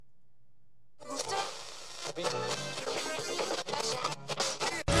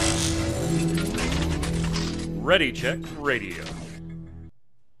Ready Check Radio.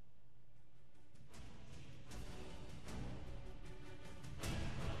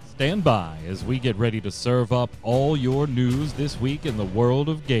 Stand by as we get ready to serve up all your news this week in the world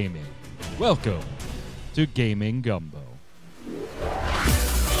of gaming. Welcome to Gaming Gumbo.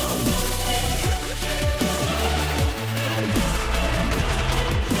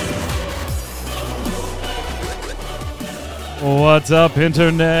 What's up,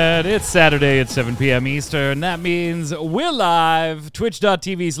 Internet? It's Saturday at 7 p.m. Eastern. That means we're live.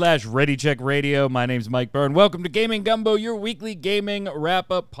 Twitch.tv/ReadyCheckRadio. My name's Mike Byrne. Welcome to Gaming Gumbo, your weekly gaming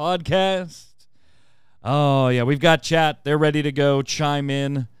wrap-up podcast. Oh, yeah, we've got chat. They're ready to go. Chime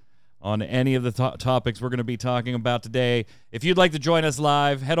in on any of the topics we're going to be talking about today. If you'd like to join us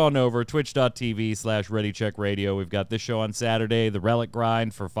live, head on over twitch.tv/ReadyCheckRadio. We've got this show on Saturday, the Relic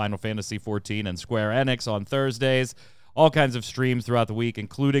Grind for Final Fantasy XIV and Square Enix on Thursdays. All kinds of streams throughout the week,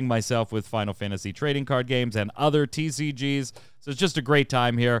 including myself with Final Fantasy trading card games and other TCGs. So it's just a great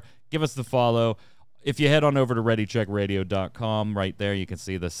time here. Give us the follow. If you head on over to ReadyCheckRadio.com, right there you can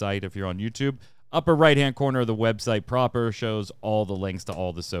see the site if you're on YouTube. Upper right-hand corner of the website proper shows all the links to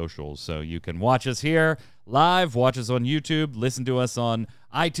all the socials. So you can watch us here live, watch us on YouTube, listen to us on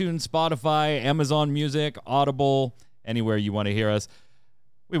iTunes, Spotify, Amazon Music, Audible, anywhere you want to hear us.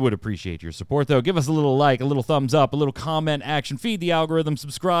 We would appreciate your support, though. Give us a little like, a little thumbs up, a little comment, action, feed the algorithm,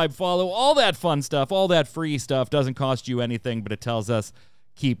 subscribe, follow, all that fun stuff, all that free stuff. Doesn't cost you anything, but it tells us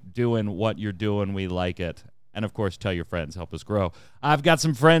keep doing what you're doing. We like it. And, of course, tell your friends. Help us grow. I've got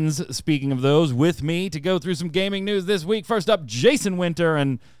some friends, speaking of those, with me to go through some gaming news this week. First up, Jason Winter.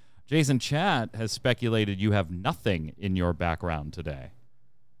 And Jason, chat has speculated you have nothing in your background today.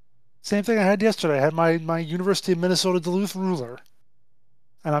 Same thing I had yesterday. I had my University of Minnesota Duluth ruler.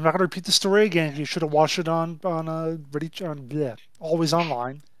 And I'm not going to repeat the story again. You should have watched it on Always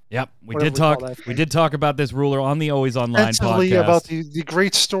Online. Yep, we did talk about this ruler on the Always Online podcast. About the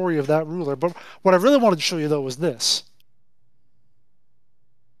great story of that ruler. But what I really wanted to show you, though, was this.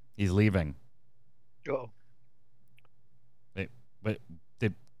 He's leaving. Oh. But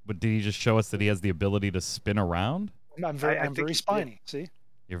did he just show us that he has the ability to spin around? I'm very spiny, see?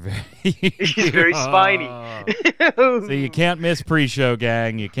 You're very... He's very spiny. So you can't miss pre-show,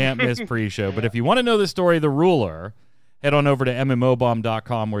 gang. You can't miss pre-show. But if you want to know the story of the ruler, head on over to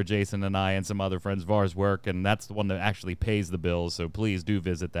mmobomb.com where Jason and I and some other friends of ours work, and that's the one that actually pays the bills, so please do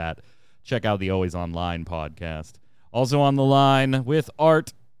visit that. Check out the Always Online podcast. Also on the line with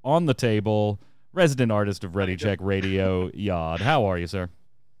Art on the table, resident artist of Ready Check Radio, Yod. How are you, sir?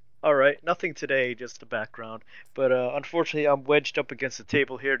 All right, nothing today, just the background. But unfortunately, I'm wedged up against the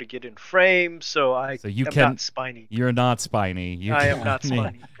table here to get in frame, so I'm not spiny. You're not spiny. I am not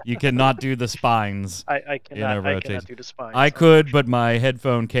spiny. You cannot do the spines. I cannot do the spines. I could, but my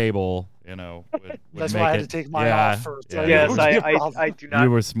headphone cable, would That's make why I had it. to take mine off first. Yeah. Yes, I do not.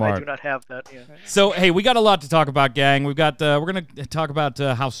 You were smart. I do not have that. Yeah. So, hey, we got a lot to talk about, gang. We're going to talk about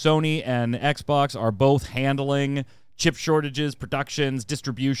how Sony and Xbox are both handling chip shortages, productions,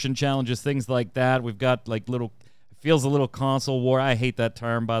 distribution challenges, things like that. We've got feels a little console war. I hate that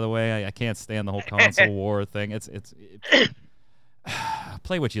term, by the way. I can't stand the whole console war thing. It's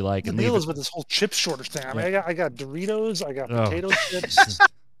play what you like. The and deal leave is with this whole chip shortage thing. I mean, I got Doritos, I got potato chips. It's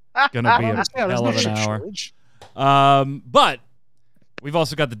gonna be a hell of an hour. But we've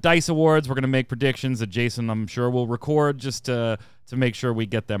also got the DICE Awards. We're going to make predictions that Jason, I'm sure, will record just to make sure we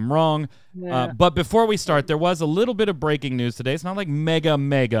get them wrong. Yeah. But before we start, there was a little bit of breaking news today. It's not like mega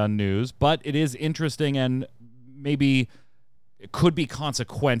news, but it is interesting and maybe it could be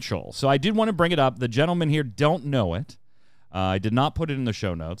consequential. So I did want to bring it up. The gentlemen here don't know it. I did not put it in the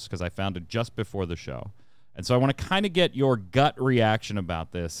show notes because I found it just before the show. And so I want to kind of get your gut reaction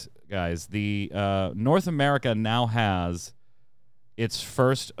about this, guys. The North America now has its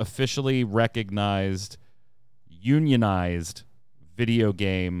first officially recognized, unionized video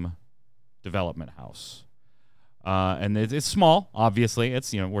game development house. And it's small, obviously.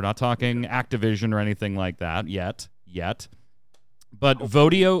 It's, we're not talking Activision or anything like that yet. But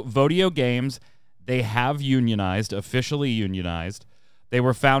Vodio Games, they have unionized, officially unionized. They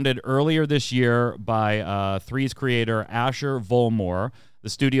were founded earlier this year by Three's creator Asher Volmore. The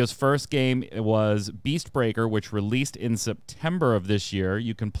studio's first game was Beastbreaker, which released in September of this year.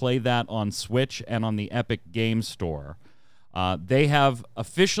 You can play that on Switch and on the Epic Games Store. They have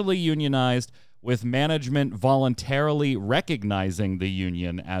officially unionized, with management voluntarily recognizing the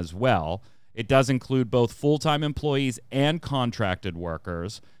union as well. It does include both full-time employees and contracted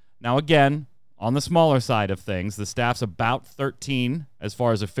workers. Now, again, on the smaller side of things, the staff's about 13 as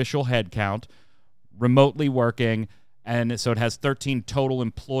far as official head count. remotely working. And so it has 13 total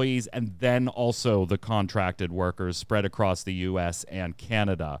employees and then also the contracted workers spread across the U.S. and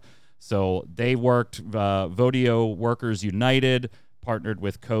Canada. So they worked, Vodio Workers United partnered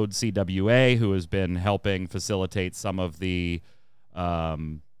with Code CWA, who has been helping facilitate some of the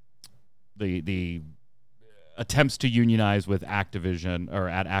attempts to unionize with Activision or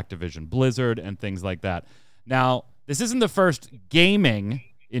at Activision Blizzard and things like that. Now, this isn't the first gaming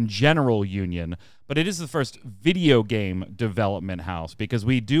in general union, but it is the first video game development house, because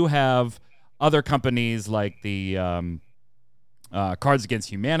we do have other companies like the Cards Against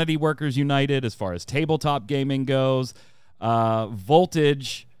Humanity Workers United as far as tabletop gaming goes.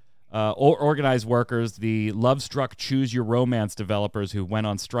 Voltage, organized workers, the Lovestruck Choose Your Romance developers who went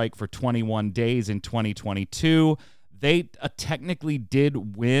on strike for 21 days in 2022. They technically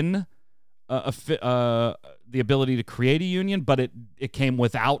did win the ability to create a union, but it came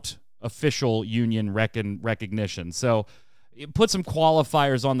without official union recognition. So put some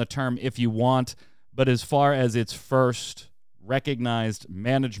qualifiers on the term if you want, but as far as its first recognized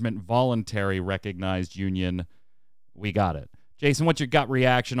management voluntary recognized union, we got it. Jason, what's your gut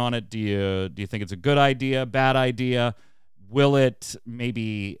reaction on it? Do you think it's a good idea, bad idea? Will it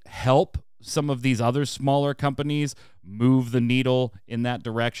maybe help some of these other smaller companies move the needle in that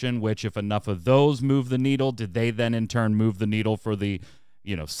direction, which if enough of those move the needle, did they then in turn move the needle for the,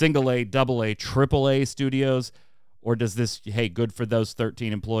 single A, double A, triple A studios? Or does this, hey, good for those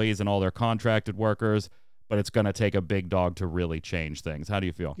 13 employees and all their contracted workers, but it's going to take a big dog to really change things? How do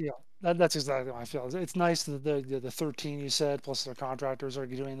you feel? Yeah, that's exactly how I feel. It's nice that the 13 you said, plus their contractors are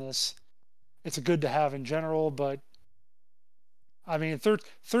doing this. It's a good to have in general, but I mean,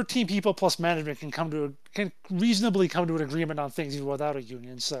 13 people plus management can reasonably come to an agreement on things even without a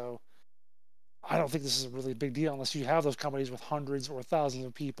union. So I don't think this is a really big deal unless you have those companies with hundreds or thousands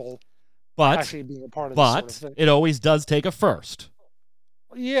of people actually being a part of this sort of thing. It always does take a first.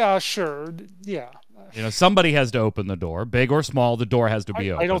 Yeah, sure. Yeah. Somebody has to open the door, big or small. The door has to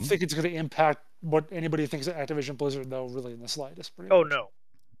be open. I don't think it's going to impact what anybody thinks of Activision Blizzard, though, really in the slightest. Oh, no.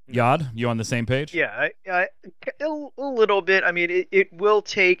 Yod, you on the same page? Yeah, a little bit. I mean, it will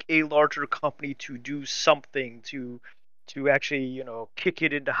take a larger company to do something to actually, kick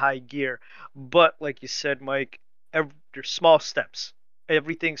it into high gear. But like you said, Mike, there's small steps.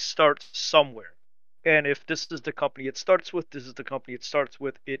 Everything starts somewhere. And if this is the company it starts with, this is the company it starts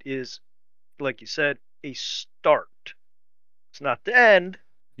with, it is, like you said, a start. It's not the end.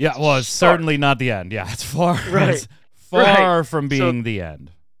 Yeah, well, it's certainly not the end. Yeah, it's far, from being the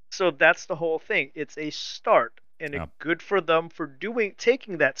end. So that's the whole thing. It's a start, and it's good for them for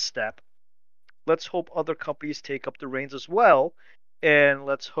taking that step. Let's hope other companies take up the reins as well, and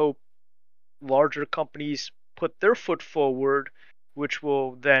let's hope larger companies put their foot forward, which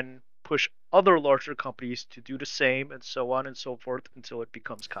will then push other larger companies to do the same, and so on and so forth until it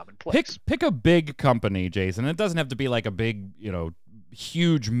becomes commonplace. Pick a big company, Jason. It doesn't have to be like a big,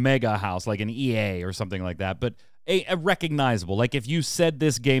 huge mega house like an EA or something like that, but a recognizable. Like if you said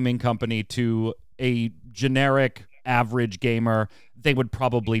this gaming company to a generic average gamer, they would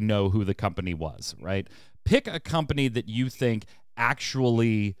probably know who the company was, right? Pick a company that you think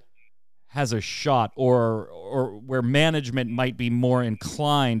actually has a shot or where management might be more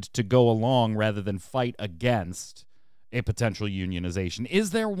inclined to go along rather than fight against a potential unionization.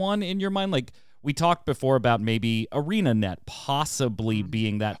 Is there one in your mind? Like we talked before about maybe ArenaNet possibly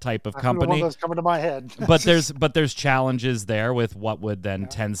being that type of company. One that's coming to my head. but there's challenges there with what would then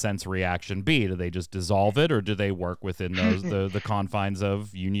Tencent's reaction be? Do they just dissolve it, or do they work within those the confines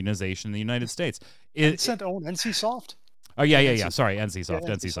of unionization in the United States? Tencent owned NCSoft. Oh yeah. Sorry, NCSoft.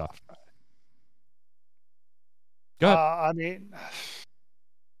 NCSoft. Go ahead. I mean,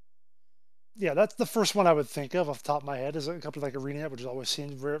 yeah, that's the first one I would think of off the top of my head, is a company like ArenaNet, which has always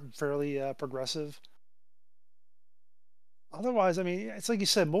seemed fairly progressive. Otherwise, I mean, it's like you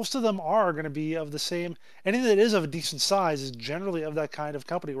said, most of them are going to be of the same. Anything that is of a decent size is generally of that kind of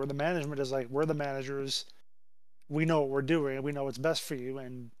company where the management is like, we're the managers, we know what we're doing, and we know what's best for you,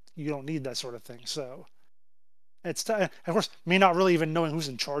 and you don't need that sort of thing. So it's of course, me not really even knowing who's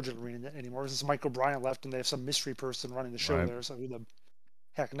in charge of ArenaNet anymore, since Mike O'Brien left and they have some mystery person running the show there, so who the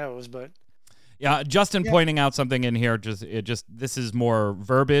heck knows. But yeah, Justin pointing out something in here. This is more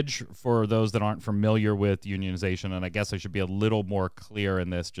verbiage for those that aren't familiar with unionization, and I guess I should be a little more clear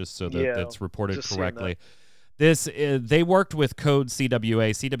in this, just so that it's reported correctly. They worked with Code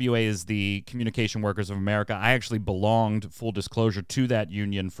CWA. CWA is the Communication Workers of America. I actually belonged, full disclosure, to that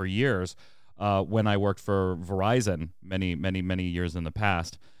union for years when I worked for Verizon many years in the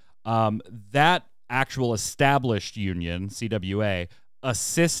past. That actual established union, CWA,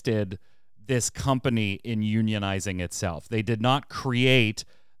 assisted this company in unionizing itself. They did not create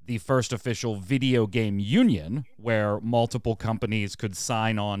the first official video game union where multiple companies could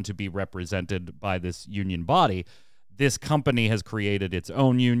sign on to be represented by this union body. This company has created its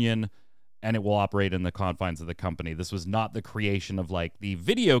own union, and it will operate in the confines of the company. This was not the creation of like the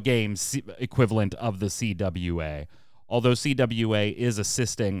video game equivalent of the CWA, although CWA is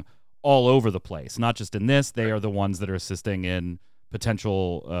assisting all over the place, not just in this. They are the ones that are assisting in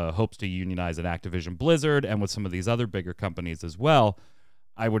potential hopes to unionize at Activision Blizzard and with some of these other bigger companies as well.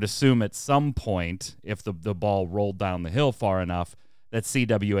 I would assume at some point, if the ball rolled down the hill far enough, that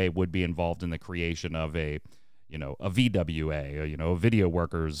CWA would be involved in the creation of a VWA, a Video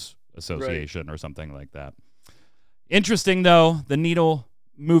Workers Association or something like that. Interesting, though, the needle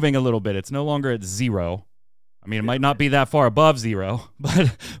moving a little bit. It's no longer at zero. I mean, it might not be that far above zero,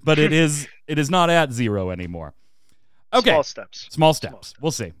 but it is not at zero anymore. Okay. Small steps.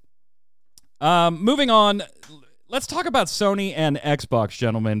 We'll see. Moving on. Let's talk about Sony and Xbox,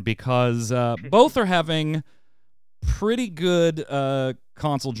 gentlemen, because both are having pretty good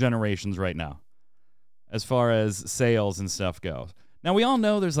console generations right now as far as sales and stuff go. Now, we all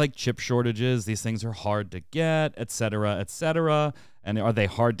know there's like chip shortages. These things are hard to get, et cetera, et cetera. And are they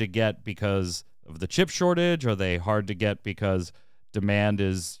hard to get because of the chip shortage? Are they hard to get because demand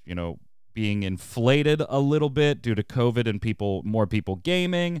is, being inflated a little bit due to COVID and more people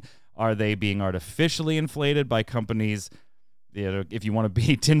gaming? Are they being artificially inflated by companies, if you want to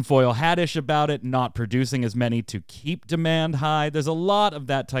be tinfoil hattish about it, not producing as many to keep demand high? There's a lot of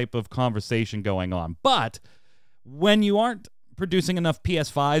that type of conversation going on. But when you aren't producing enough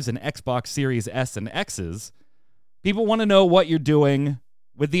PS5s and Xbox Series S and X's, people want to know what you're doing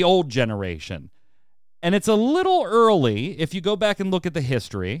with the old generation. And it's a little early, if you go back and look at the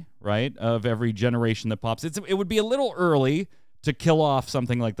history, right, of every generation that pops, it would be a little early to kill off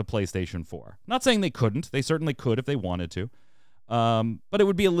something like the PlayStation 4. Not saying they couldn't. They certainly could if they wanted to. But it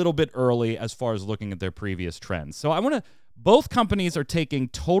would be a little bit early as far as looking at their previous trends. So both companies are taking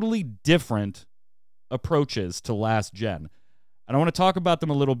totally different approaches to last gen. And I want to talk about them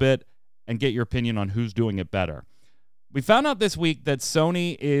a little bit and get your opinion on who's doing it better. We found out this week that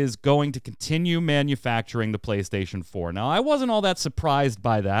Sony is going to continue manufacturing the PlayStation 4. Now, I wasn't all that surprised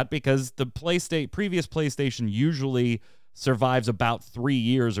by that because the previous PlayStation usually survives about 3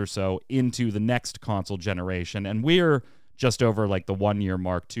 years or so into the next console generation, and we're just over like the 1 year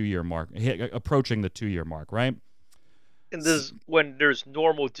mark, 2 year mark, approaching the 2 year mark, right? And this is when there's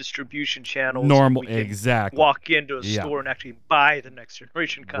normal distribution channels. Exactly. Walk into a store and actually buy the next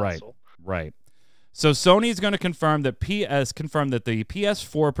generation console. Right. So Sony's going to confirm that the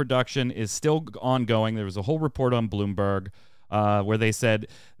PS4 production is still ongoing. There was a whole report on Bloomberg where they said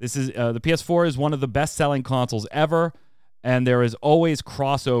this is the PS4 is one of the best-selling consoles ever, and there is always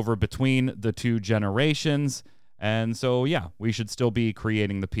crossover between the two generations. And so, yeah, we should still be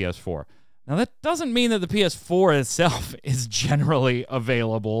creating the PS4. Now, that doesn't mean that the PS4 itself is generally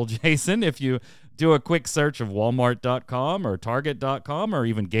available, Jason. If you do a quick search of Walmart.com or Target.com or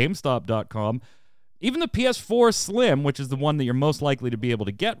even GameStop.com, even the PS4 Slim, which is the one that you're most likely to be able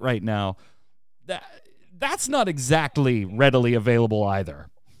to get right now, that's not exactly readily available either.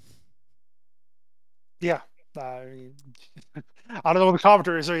 Yeah. I don't know what the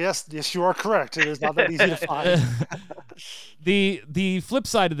commentaries are. Yes, you are correct. It is not that easy to find. The flip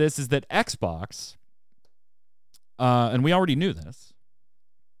side of this is that Xbox, and we already knew this,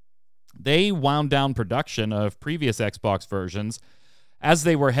 they wound down production of previous Xbox versions as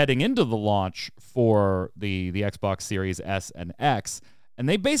they were heading into the launch for the Xbox Series S and X, and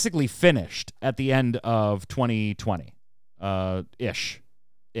they basically finished at the end of 2020, ish,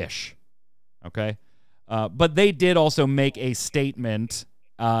 okay? But they did also make a statement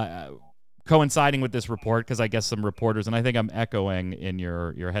coinciding with this report, because I guess some reporters, and I think I'm echoing in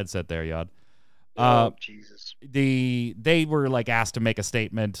your headset there, Yad. Jesus. They were like asked to make a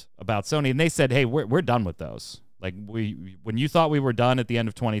statement about Sony, and they said, "Hey, we're done with those. Like when you thought we were done at the end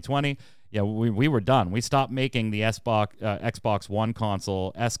of 2020, yeah, we were done. We stopped making the Xbox One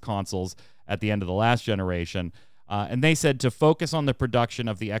console, S consoles at the end of the last generation." And they said to focus on the production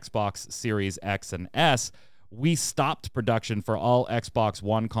of the Xbox Series X and S, we stopped production for all Xbox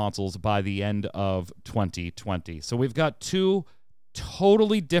One consoles by the end of 2020. So we've got two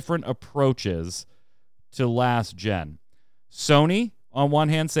totally different approaches to last gen. Sony, on one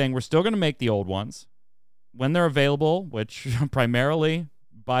hand, saying we're still going to make the old ones when they're available, which primarily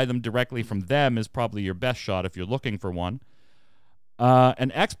buy them directly from them is probably your best shot if you're looking for one.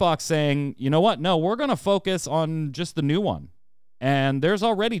 And Xbox saying, you know what? No, we're going to focus on just the new one. And there's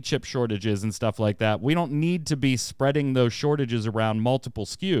already chip shortages and stuff like that. We don't need to be spreading those shortages around multiple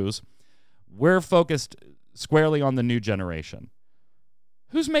SKUs. We're focused squarely on the new generation.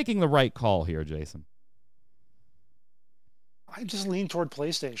 Who's making the right call here, Jason? I just lean toward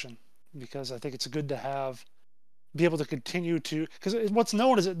PlayStation because I think it's good to be able to continue to, because what's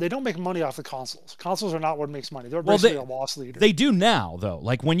known is that they don't make money off the consoles. Consoles are not what makes money. They're basically a loss leader. They do now, though.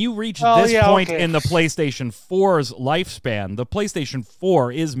 Like when you reach this point in the PlayStation 4's lifespan, the PlayStation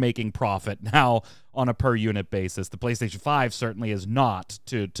 4 is making profit now on a per unit basis. The PlayStation 5 certainly is not,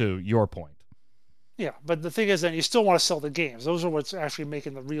 to your point. Yeah, but the thing is, then you still want to sell the games. Those are what's actually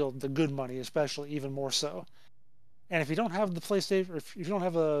making the good money, especially even more so. And if you don't have the PlayStation, or if you don't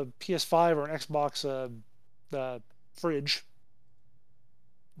have a PS5 or an Xbox fridge,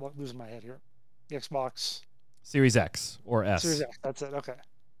 what, losing my head here, the Xbox Series X or S. Series X, that's it. Okay.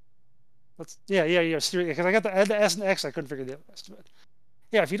 Yeah. Series, because I had the S and the X, I couldn't figure the rest of it.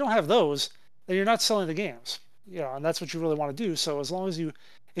 Yeah, if you don't have those, then you're not selling the games. And that's what you really want to do. So as long as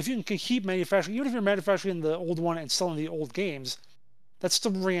if you can keep manufacturing, even if you're manufacturing the old one and selling the old games, that's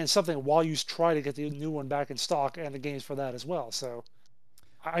still bringing in something while you try to get the new one back in stock and the games for that as well. So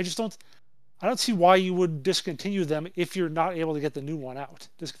I don't see why you would discontinue them if you're not able to get the new one out.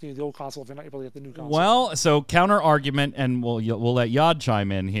 Discontinue the old console if you're not able to get the new console. Well, so counter argument, and we'll let Yad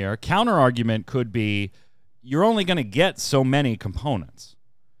chime in here. Counter argument could be you're only going to get so many components.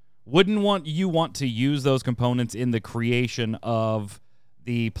 Wouldn't you want to use those components in the creation of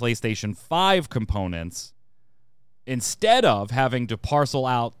the PlayStation 5 components instead of having to parcel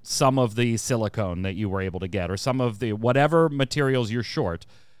out some of the silicone that you were able to get or some of the whatever materials you're short?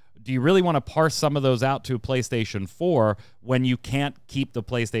 Do you really want to parse some of those out to PlayStation 4 when you can't keep the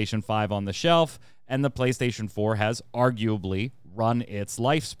PlayStation 5 on the shelf and the PlayStation 4 has arguably run its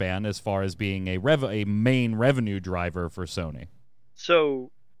lifespan as far as being a main revenue driver for Sony?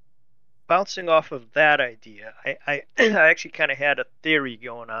 So, bouncing off of that idea, I actually kind of had a theory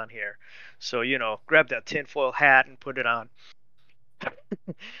going on here. So, grab that tinfoil hat and put it on.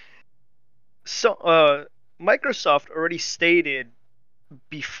 So, Microsoft already stated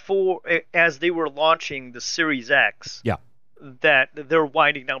before, as they were launching the Series X, that they're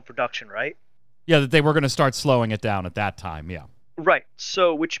winding down production, right? Yeah, that they were going to start slowing it down at that time, yeah. Right.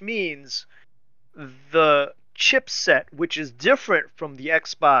 So, which means the chipset, which is different from the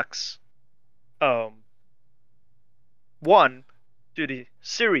Xbox One to the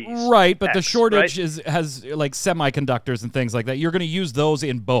Series. Right, but X, the shortage right? has like semiconductors and things like that. You're going to use those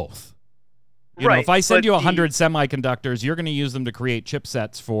in both. You right. know, if I send you 100 semiconductors, you're going to use them to create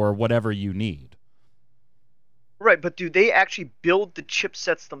chipsets for whatever you need. Right, but do they actually build the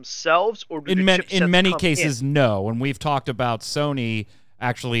chipsets themselves, or do the chipsets in many come cases, in? no. And we've talked about Sony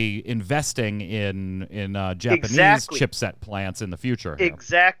actually investing in Japanese chipset plants in the future. Here.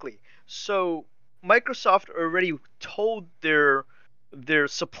 Exactly. So Microsoft already told their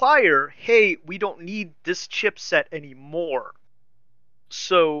supplier, hey, we don't need this chipset anymore.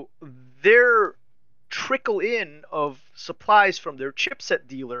 So their trickle in of supplies from their chipset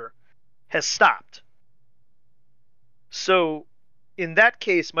dealer has stopped. So in that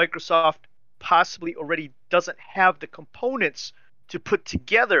case, Microsoft possibly already doesn't have the components to put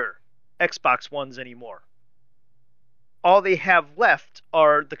together Xbox Ones anymore. All they have left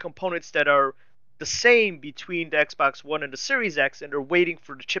are the components that are the same between the Xbox One and the Series X, and they're waiting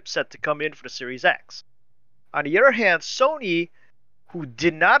for the chipset to come in for the Series X. On the other hand, Sony, who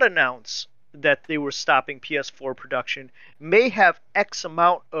did not announce that they were stopping PS4 production, may have X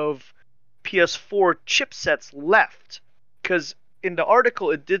amount of PS4 chipsets left, because in the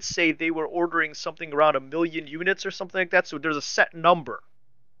article it did say they were ordering something around 1 million units or something like that, so there's a set number.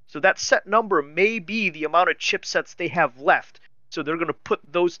 So that set number may be the amount of chipsets they have left. So they're going to put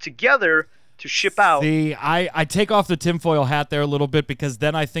those together to ship out. See, I take off the tinfoil hat there a little bit, because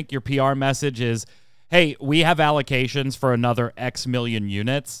then I think your PR message is, hey, we have allocations for another X million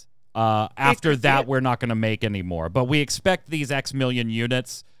units. After that, we're not going to make any more. But we expect these X million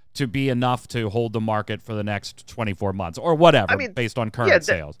units to be enough to hold the market for the next 24 months or whatever, based on current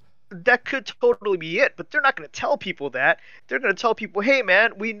sales. That could totally be it, but they're not going to tell people that. They're going to tell people, hey,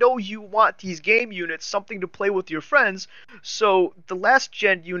 man, we know you want these game units, something to play with your friends, so the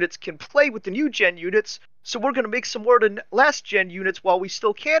last-gen units can play with the new-gen units, so we're going to make some more of the last-gen units while we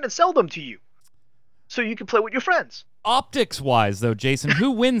still can and sell them to you, so you can play with your friends. Optics-wise, though, Jason,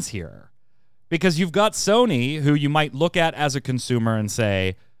 who wins here? Because you've got Sony, who you might look at as a consumer and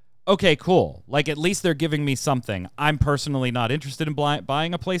say, okay, cool. Like, at least they're giving me something. I'm personally not interested in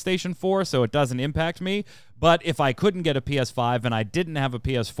buying a PlayStation 4, so it doesn't impact me. But if I couldn't get a PS5 and I didn't have a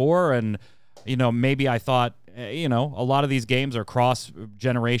PS4 and, maybe I thought, a lot of these games are cross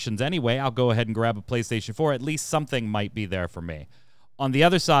generations anyway, I'll go ahead and grab a PlayStation 4. At least something might be there for me. On the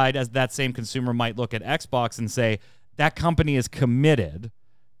other side, as that same consumer might look at Xbox and say, that company is committed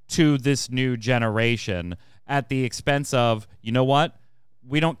to this new generation at the expense of, you know what?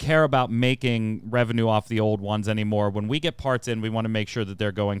 We don't care about making revenue off the old ones anymore. When we get parts in, we want to make sure that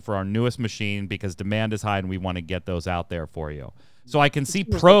they're going for our newest machine because demand is high and we want to get those out there for you. So I can see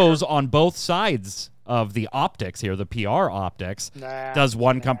pros on both sides of the optics here, the PR optics. Does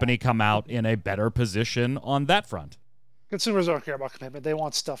one company come out in a better position on that front? Consumers don't care about commitment. They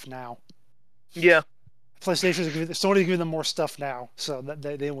want stuff now. Yeah. Sony giving them more stuff now, so that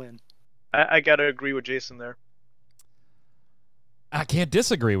they win. I gotta agree with Jason there. I can't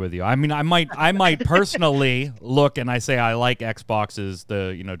disagree with you. I mean, I might personally look and I say I like Xboxes,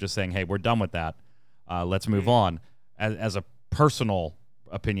 just saying, hey, we're done with that. Let's move on as a personal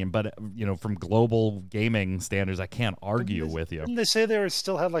opinion. But, from global gaming standards, I can't argue with you. Didn't they say they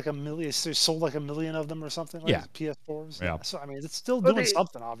still had like 1 million, they sold like 1 million of them or something? Like PS4s? Yeah. So, I mean, it's still doing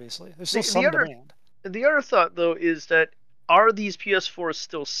something, obviously. There's still some demand. The other thought, though, is that are these PS4s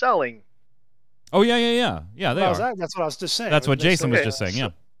still selling? Oh, yeah. Yeah, they are. That's what I was just saying. That's what Jason was just saying, yeah.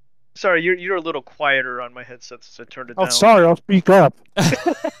 Sorry, you're a little quieter on my headset since I turned it down. Oh, sorry, I'll speak up.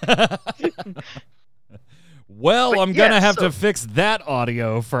 Well, I'm going to have to fix that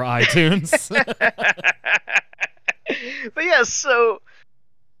audio for iTunes. But yeah, so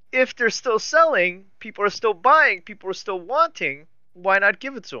if they're still selling, people are still buying, people are still wanting, why not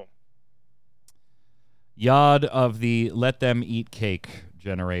give it to them? Yod of the let them eat cake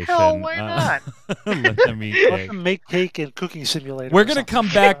generation. Hell, why not? Let them eat cake. Let them make cake and cooking simulator. We're going to come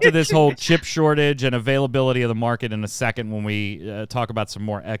back to this whole chip shortage and availability of the market in a second when we talk about some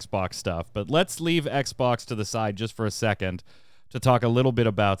more Xbox stuff. But let's leave Xbox to the side just for a second to talk a little bit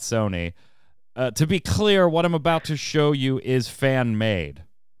about Sony. To be clear, what I'm about to show you is fan-made.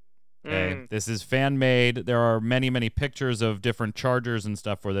 Okay, This is fan-made. There are many, many pictures of different chargers and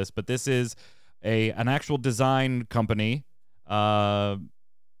stuff for this, but this is an actual design company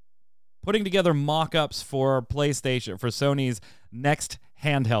putting together mock-ups for PlayStation, for Sony's next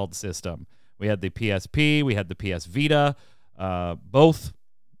handheld system. We had the PSP, we had the PS Vita, both,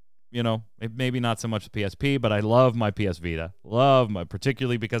 maybe not so much the PSP, but I love my PS Vita.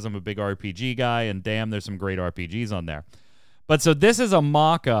 Particularly because I'm a big RPG guy, and damn, there's some great RPGs on there. But so this is a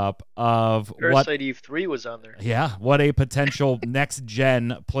mock-up of Parasite Eve 3 was on there. Yeah, what a potential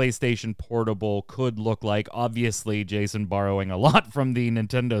next-gen PlayStation Portable could look like. Obviously, Jason borrowing a lot from the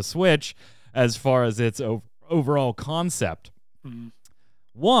Nintendo Switch as far as its overall concept. Mm-hmm.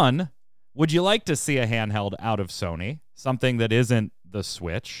 One, would you like to see a handheld out of Sony? Something that isn't the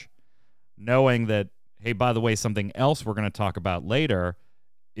Switch? Knowing that, hey, by the way, something else we're going to talk about later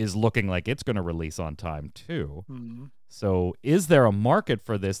is looking like it's going to release on time, too. Mm-hmm. So is there a market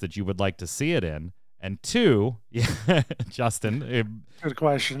for this that you would like to see it in? And two, Justin, good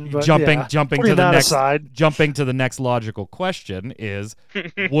question. But jumping to the next logical question is: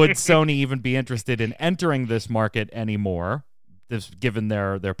 would Sony even be interested in entering this market anymore? Given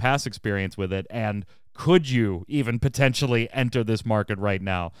their past experience with it, and could you even potentially enter this market right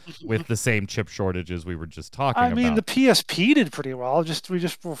now with the same chip shortages we were just talking about? I mean, the PSP did pretty well. We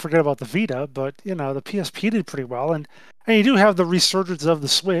just forget about the Vita, but the PSP did pretty well, and you do have the resurgence of the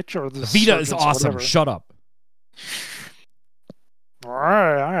Switch or the Vita is awesome. Shut up. All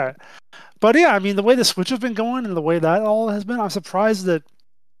right. But yeah, I mean, the way the Switch has been going and the way that all has been, I'm surprised that.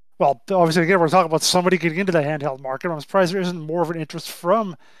 Well, obviously, again, we're talking about somebody getting into the handheld market. I'm surprised there isn't more of an interest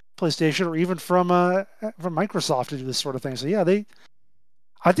from PlayStation or even from Microsoft to do this sort of thing. So yeah, I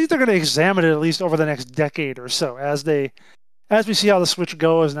think they're going to examine it at least over the next decade or so as we see how the Switch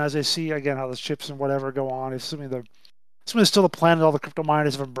goes and as they see again how the chips and whatever go on. Assuming there's still a planet, all the crypto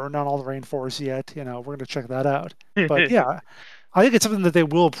miners haven't burned down all the rainforest yet. We're going to check that out. But yeah, I think it's something that they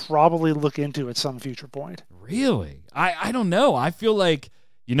will probably look into at some future point. Really? I don't know. I feel like,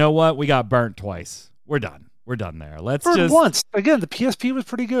 you know what? We got burnt twice. We're done. We're done there. Let's burnt just once. Again, the PSP was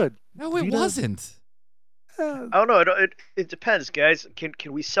pretty good. No, it wasn't. I don't know. It depends, guys. Can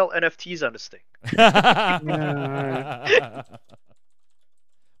we sell NFTs on this thing? Yeah,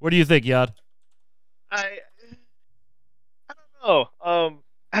 what do you think, Yad? I don't know.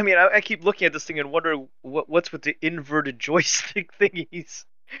 I mean, I keep looking at this thing and wonder what's with the inverted joystick thingies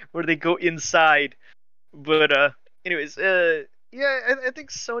where they go inside. But anyways, yeah, I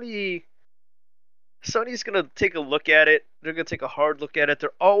think Sony's going to take a look at it. They're going to take a hard look at it.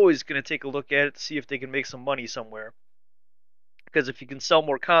 They're always going to take a look at it to see if they can make some money somewhere. Because if you can sell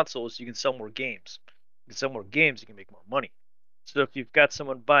more consoles, you can sell more games. You can sell more games, you can make more money. So if you've got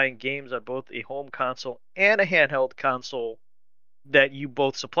someone buying games on both a home console and a handheld console that you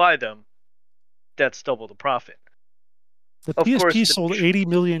both supply them, that's double the profit. The Of course, PSP sold 80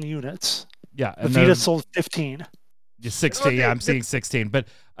 million units. Yeah, The and Vita sold 15. 16. Yeah, Well, I'm seeing 16. But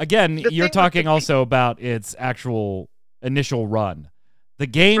again, the you're thing with talking the also about its actual initial run. The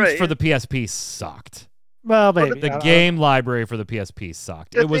games Right, for the PSP sucked. Well, Well, maybe. The I don't game know. library for the PSP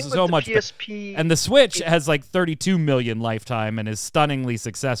sucked. the It was thing so with the much. PSP, And the Switch it- has like 32 million lifetime and is stunningly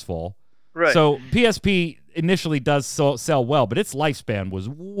successful. right? So PSP initially does sell well, but its lifespan was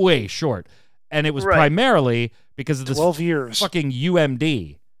way short. And it was Right. primarily because of this 12 years. fucking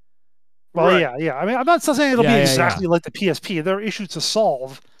UMD. Well, Right. yeah. I mean, I'm not saying it'll Yeah, be yeah, exactly like the PSP. There are issues to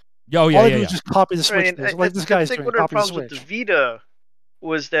solve. Oh, All yeah, they yeah, do yeah. is just copy the Switch. Right, and like this I guy's think doing, one of the copy the problems with Switch. the Vita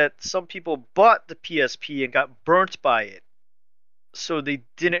was that some people bought the PSP and got burnt by it, so they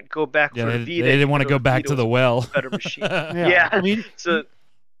didn't go back Yeah, for the they Vita. didn't even want to though go back Vita to the was well. a better machine. Yeah. I mean, So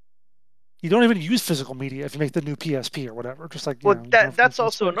you don't even use physical media if you make the new PSP or whatever. Just like, well, you that know, that's from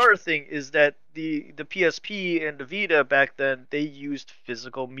also Switch. another thing is that the PSP and the Vita back then they used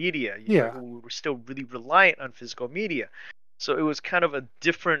physical media. Yeah. We were still really reliant on physical media, so it was kind of a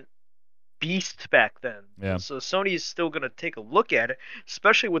different beast back then. Yeah. So Sony is still going to take a look at it,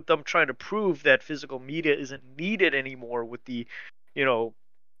 especially with them trying to prove that physical media isn't needed anymore with the, you know,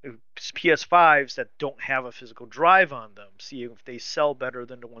 PS5s that don't have a physical drive on them. See if they sell better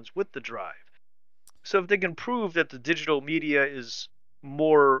than the ones with the drive. So if they can prove that the digital media is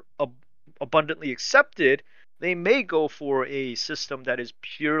more abundantly accepted, they may go for a system that is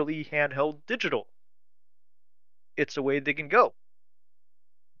purely handheld digital. It's a way they can go.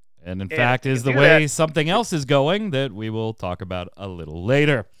 And in if fact they is the can do way that- something else is going that we will talk about a little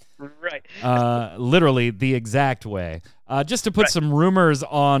later. Right. Literally the exact way. Just to put some rumors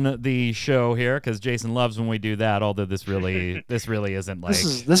on the show here, because Jason loves when we do that. Although this really isn't like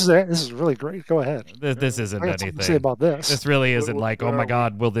This is really great. Go ahead. this isn't I got something anything. to say about this. This really isn't like, oh my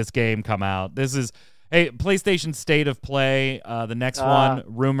God, will this game come out? This is PlayStation State of Play. The next one,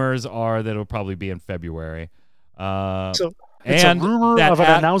 rumors are that it'll probably be in February. So it's and a rumor that of an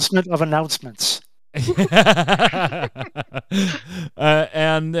announcement of announcements.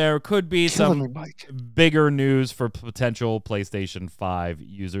 And there could be Killing me, some Mike. bigger news for potential PlayStation 5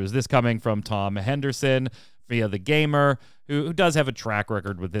 users. This coming from Tom Henderson via The Gamer, who does have a track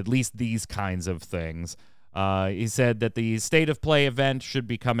record with at least these kinds of things. He said that the State of Play event should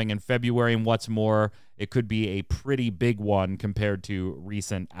be coming in February, and what's more, it could be a pretty big one compared to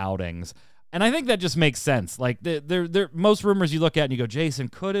recent outings. And I think that just makes sense. Like, most rumors you look at and you go, Jason,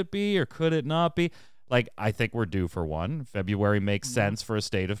 could it be or could it not be? Like, I think we're due for one. February makes sense for a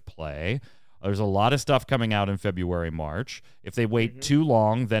State of Play. There's a lot of stuff coming out in February, March. If they wait too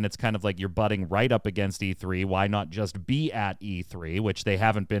long, then it's kind of like you're butting right up against E3. Why not just be at E3, which they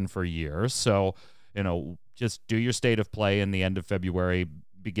haven't been for years? So, just do your State of Play in the end of February,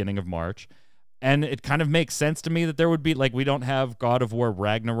 beginning of March. And it kind of makes sense to me that there would be, like, we don't have God of War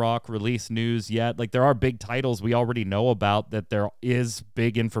Ragnarok release news yet. Like, there are big titles we already know about that there is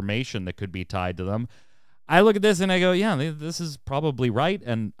big information that could be tied to them. I look at this and I go, yeah, this is probably right,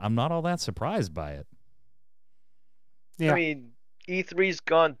 and I'm not all that surprised by it. Yeah. I mean, E3's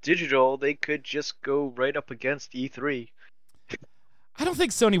gone digital. They could just go right up against E3. I don't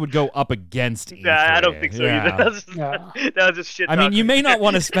think Sony would go up against E3. Nah, I don't think so Yeah. either. That was just shit. I mean, you talking. may not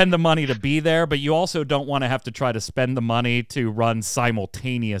want to spend the money to be there, but you also don't want to have to try to spend the money to run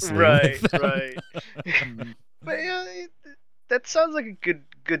simultaneously. Right, with them. right. But yeah, that sounds like a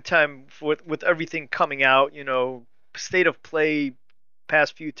good time with everything coming out. State of Play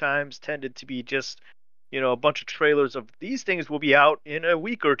past few times tended to be just a bunch of trailers of these things will be out in a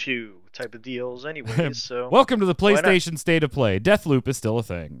week or two type of deals anyways. So Welcome to the why not? PlayStation State of Play. Deathloop is still a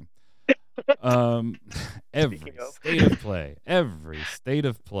thing. Every State of Play. Every State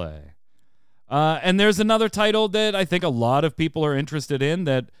of Play. And there's another title that I think a lot of people are interested in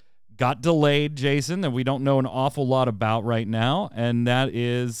that got delayed, Jason, that we don't know an awful lot about right now, and that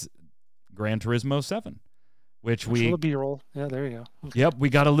is Gran Turismo 7, which The B-roll. Yeah, there you go. Okay. Yep, we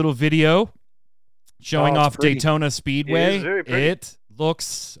got a little video showing it's off pretty. Daytona Speedway. It is very pretty. It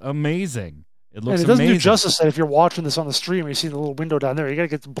looks amazing. It looks And it doesn't amazing. do justice that if you're watching this on the stream, you see the little window down there. You got to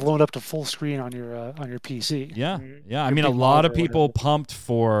get blown up to full screen on your PC. Yeah, Mhm. yeah. I Your mean, a big lot of monitor or people whatever.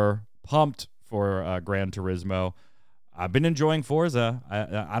 pumped for Gran Turismo. I've been enjoying Forza.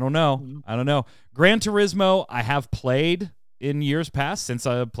 I don't know. Mhm. I don't know. Gran Turismo, I have played in years past since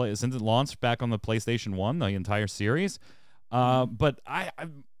it launched back on the PlayStation 1, the entire series. But I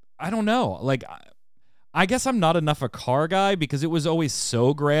don't know. Like, I guess I'm not enough a car guy because it was always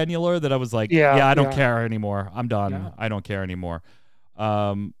so granular that I was like, I don't care anymore. I'm done. Yeah. I don't care anymore.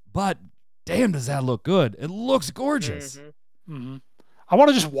 But damn, does that look good? It looks gorgeous. Mhm. hmm I want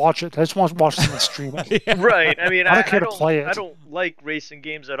to just watch it. I just want to watch someone stream it. Yeah. Right. I mean, I don't care to play it. I don't like racing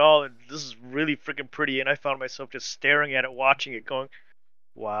games at all, and this is really freaking pretty. And I found myself just staring at it, watching it, going,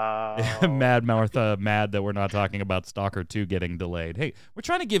 "Wow." Mad Martha, mad that we're not talking about Stalker 2 getting delayed. Hey, we're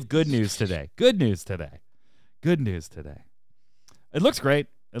trying to give good news today. Good news today. Good news today. It looks great.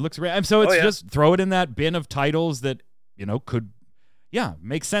 It looks great. And so it's just throw it in that bin of titles that, could,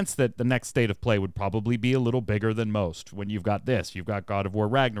 make sense that the next state of play would probably be a little bigger than most. When you've got this, you've got God of War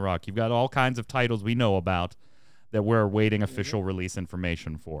Ragnarok, you've got all kinds of titles we know about that we're awaiting official release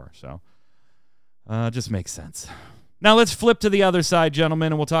information for. So just makes sense. Now let's flip to the other side,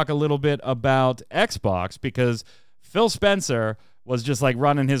 gentlemen, and we'll talk a little bit about Xbox, because Phil Spencer was just like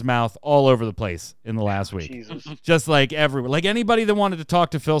running his mouth all over the place in the last week. Jesus. Just like everywhere. Like anybody that wanted to talk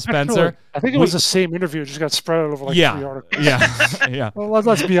to Phil Spencer. Actually, I think it was the same interview. It just got spread out over like 3 articles. Yeah. Yeah. Well,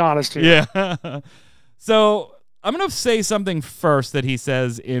 let's be honest here. Yeah. So I'm going to say something first that he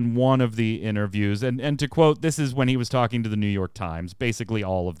says in one of the interviews. And to quote, this is when he was talking to the New York Times, basically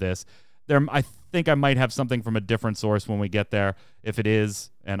all of this. I think I might have something from a different source when we get there. If it is,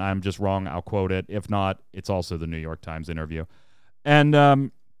 and I'm just wrong, I'll quote it. If not, it's also the New York Times interview. And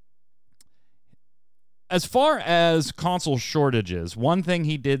as far as console shortages, one thing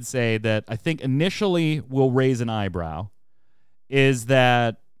he did say that I think initially will raise an eyebrow is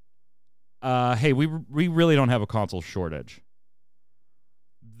that, hey, we really don't have a console shortage.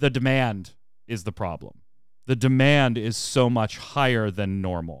 The demand is the problem. The demand is so much higher than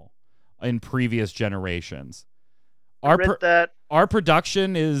normal in previous generations. Our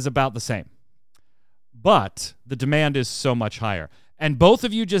production is about the same, but the demand is so much higher. And both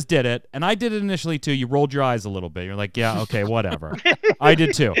of you just did it, and I did it initially too. You rolled your eyes a little bit. You're like, yeah, okay, whatever. I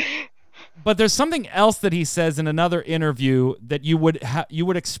did too. But there's something else that he says in another interview that you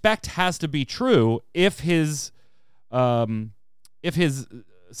would expect has to be true if his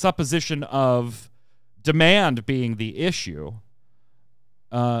supposition of demand being the issue,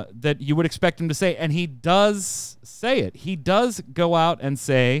 that you would expect him to say. And he does say it. He does go out and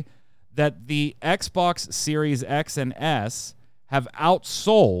say that the Xbox Series X and S have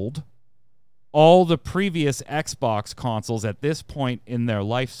outsold all the previous Xbox consoles at this point in their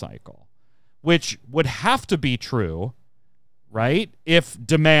life cycle, which would have to be true, right, if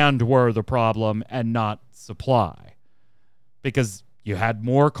demand were the problem and not supply. Because you had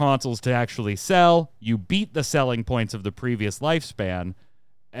more consoles to actually sell, you beat the selling points of the previous lifespan,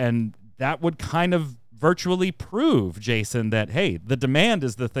 and that would kind of virtually prove, Jason, that, hey, the demand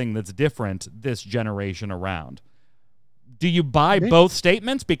is the thing that's different this generation around. Do you buy both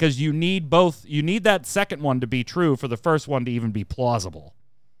statements? Because you need both. You need that second one to be true for the first one to even be plausible.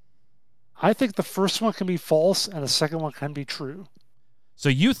 I think the first one can be false and the second one can be true. So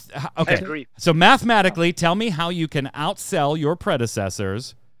okay. I agree. So mathematically, tell me how you can outsell your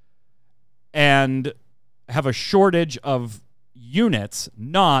predecessors and have a shortage of units,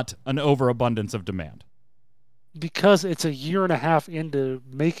 not an overabundance of demand. Because it's a year and a half into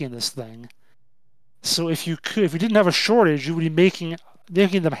making this thing. So if you didn't have a shortage, you would be making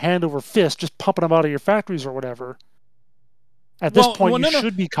them hand over fist, just pumping them out of your factories or whatever. At this point, you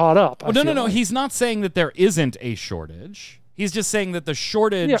should be caught up. No. He's not saying that there isn't a shortage. He's just saying that the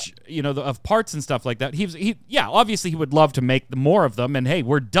shortage, of parts and stuff like that. Obviously he would love to make more of them, and hey,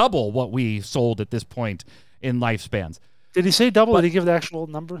 we're double what we sold at this point in lifespans. Did he say double? Did he give the actual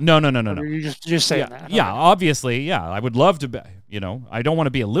number? No. Or you just saying that? Yeah, okay. Obviously, I would love to be, I don't want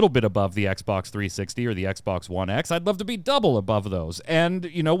to be a little bit above the Xbox 360 or the Xbox One X. I'd love to be double above those. And,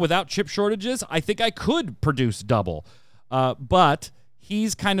 without chip shortages, I think I could produce double. But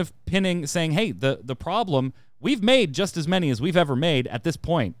he's kind of saying, hey, the problem, we've made just as many as we've ever made at this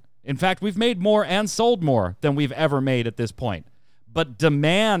point. In fact, we've made more and sold more than we've ever made at this point. But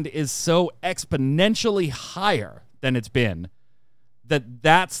demand is so exponentially higher than it's been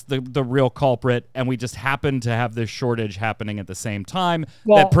that's the real culprit, and we just happen to have this shortage happening at the same time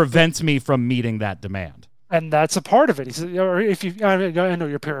that prevents me from meeting that demand. And that's a part of it. He said, or I know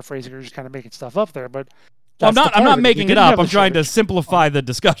you're paraphrasing, you're just kind of making stuff up there, but I'm not making it up. I'm trying to simplify the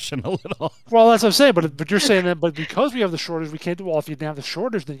discussion a little. Well, that's what I'm saying, but you're saying that, but because we have the shortage, we can't do. Well, if you didn't have the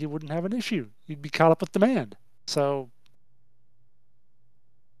shortage, then you wouldn't have an issue. You'd be caught up with demand. So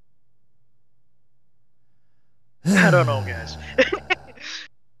I don't know, guys.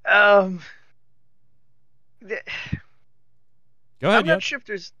 Go ahead. I'm not sure if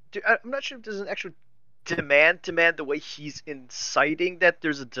there's an actual demand the way he's inciting that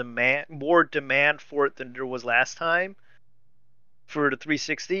there's more demand for it than there was last time for the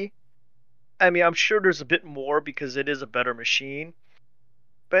 360. I mean, I'm sure there's a bit more because it is a better machine,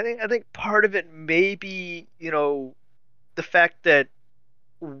 but I think part of it may be the fact that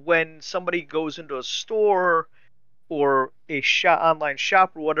when somebody goes into a store or a online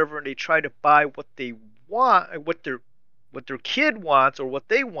shop or whatever, and they try to buy what they want, what their kid wants or what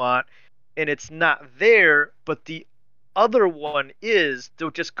they want, and it's not there, but the other one is,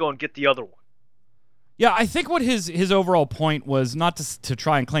 they'll just go and get the other one. Yeah, I think what his overall point was not to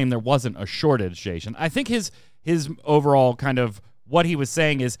try and claim there wasn't a shortage, Jason. I think his overall kind of what he was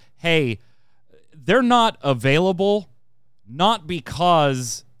saying is, hey, they're not available, not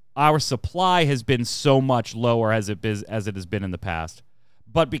because our supply has been so much lower as it has been in the past,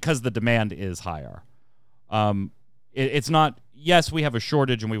 but because the demand is higher. It's not, yes, we have a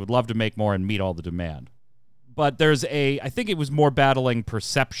shortage and we would love to make more and meet all the demand. But I think it was more battling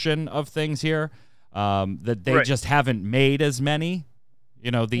perception of things here, that they just haven't made as many. You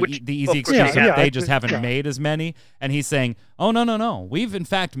know, the easy excuse that they just haven't made as many. And he's saying, oh, no. We've, in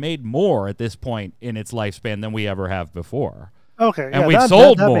fact, made more at this point in its lifespan than we ever have before. Okay. And we've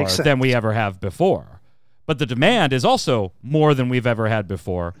sold more than we ever have before. But the demand is also more than we've ever had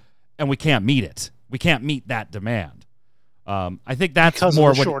before, and we can't meet it. We can't meet that demand. I think that's because more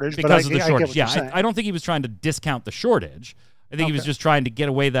of the shortage. Because of the shortage. Yeah, I don't think he was trying to discount the shortage. I think he was just trying to get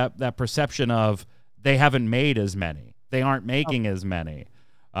away that perception of they haven't made as many. They aren't making as many.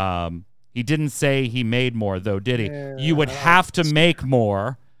 He didn't say he made more, though, did he? You would have to make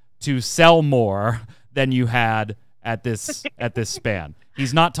more to sell more than you had at this span.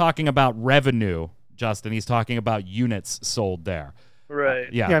 He's not talking about revenue, Justin. He's talking about units sold there.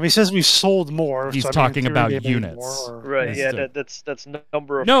 Right. Yeah. I mean, he says we sold more. He's talking about units. Right. Yeah. That's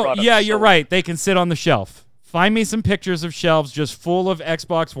number of. No. products Yeah. You're sold. right. They can sit on the shelf. Find me some pictures of shelves just full of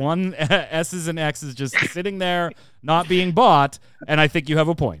Xbox One S's and X's just sitting there, not being bought, and I think you have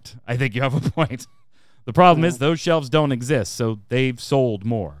a point. The problem is those shelves don't exist, so they've sold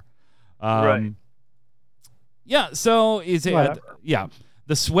more. Right. Yeah, so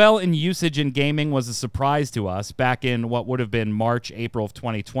the swell in usage in gaming was a surprise to us. Back in what would have been March, April of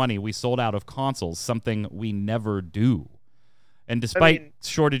 2020, we sold out of consoles, something we never do. And despite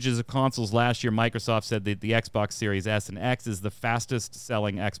shortages of consoles last year, Microsoft said that the Xbox Series S and X is the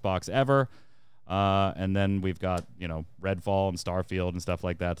fastest-selling Xbox ever. And then we've got, Redfall and Starfield and stuff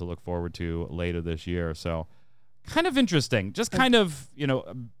like that to look forward to later this year. So kind of interesting. Just kind of,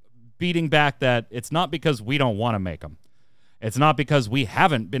 beating back that it's not because we don't want to make them. It's not because we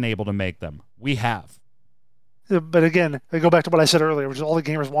haven't been able to make them. We have. But again, I go back to what I said earlier, which is all the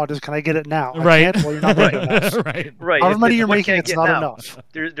gamers want is, can I get it now? Right. I can't, well, you're not making enough. Right. However many you're making, it's not enough.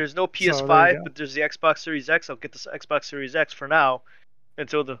 There's no PS5, but there's the Xbox Series X. I'll get the Xbox Series X for now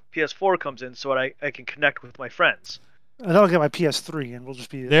until the PS4 comes in, so I can connect with my friends. And I'll get my PS3, and we'll just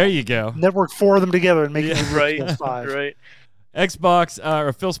be there. You go. Network four of them together and make it PS5. Right. Xbox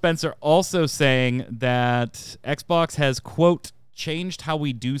or Phil Spencer also saying that Xbox has, quote, changed how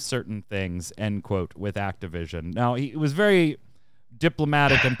we do certain things, end quote, with Activision. Now, he was very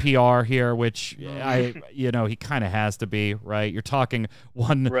diplomatic in PR here, which he kind of has to be, right? You're talking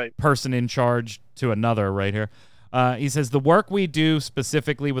one person in charge to another right here. He says, the work we do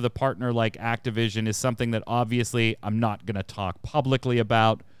specifically with a partner like Activision is something that obviously I'm not going to talk publicly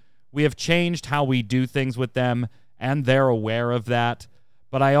about. We have changed how we do things with them, and they're aware of that.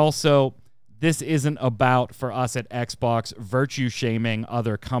 But this isn't about, for us at Xbox, virtue shaming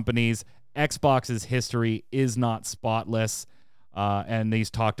other companies. Xbox's history is not spotless, and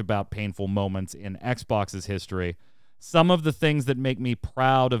he's talked about painful moments in Xbox's history. Some of the things that make me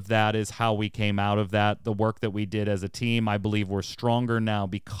proud of that is how we came out of that, the work that we did as a team. I believe we're stronger now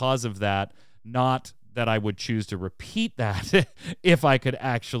because of that, not that I would choose to repeat that if I could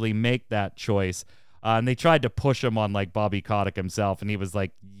actually make that choice. And they tried to push him on like Bobby Kotick himself, and he was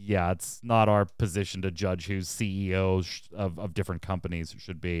like, yeah, it's not our position to judge who CEOs of different companies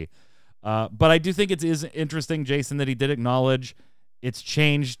should be. But I do think it is interesting, Jason, that he did acknowledge it's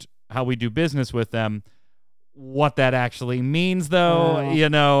changed how we do business with them. What that actually means, though,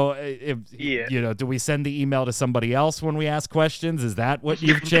 do we send the email to somebody else when we ask questions? Is that what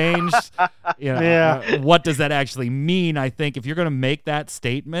you've changed? What does that actually mean? I think if you're going to make that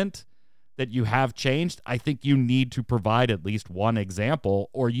statement that you have changed, I think you need to provide at least one example,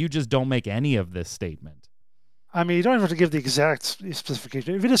 or you just don't make any of this statement. I mean, you don't even have to give the exact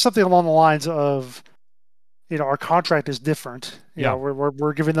specification. If it is something along the lines of, our contract is different.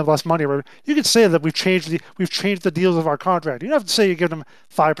 We're giving them less money. You could say that we've changed the deals of our contract. You don't have to say you give them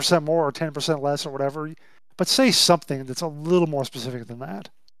 5% more or 10% less or whatever, but say something that's a little more specific than that.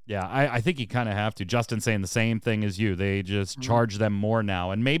 Yeah, I think you kind of have to. Justin's saying the same thing as you. They just charge them more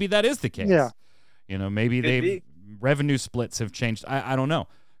now, and maybe that is the case. Yeah. Maybe revenue splits have changed. I don't know.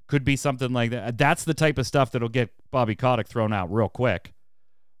 Could be something like that. That's the type of stuff that'll get Bobby Kotick thrown out real quick.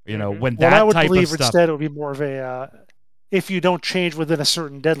 when Well, I that would type of believe stuff. instead it would be more of a if you don't change within a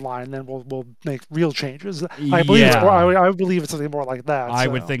certain deadline, then we'll make real changes. I believe it's more, I believe it's something more like that. I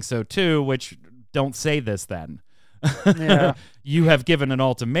would think so too. Which don't say this then. Yeah. You have given an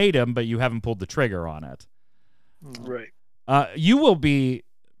ultimatum, but you haven't pulled the trigger on it. Right. You will be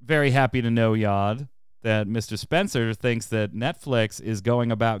very happy to know, Yod, that Mr. Spencer thinks that Netflix is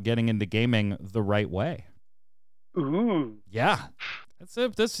going about getting into gaming the right way. Ooh. Yeah. He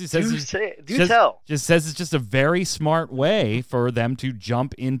Tell. Just says it's just a very smart way for them to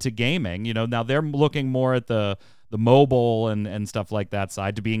jump into gaming. Now they're looking more at the mobile and stuff like that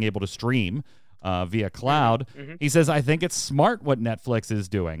side to being able to stream via cloud. Mm-hmm. He says, I think it's smart what Netflix is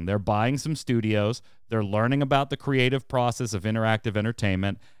doing. They're buying some studios. They're learning about the creative process of interactive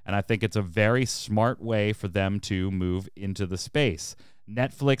entertainment. And I think it's a very smart way for them to move into the space.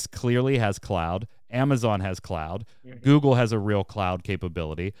 Netflix clearly has cloud. Amazon has cloud. Mm-hmm. Google has a real cloud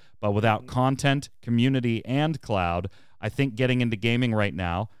capability. But without content, community, and cloud, I think getting into gaming right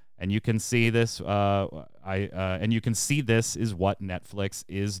now, and you can see this, and you can see this is what Netflix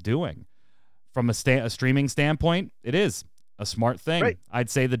is doing. From a streaming standpoint, it is a smart thing. Right. I'd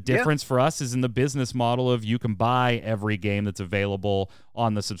say the difference for us is in the business model of you can buy every game that's available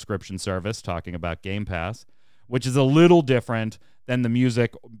on the subscription service, talking about Game Pass, which is a little different than the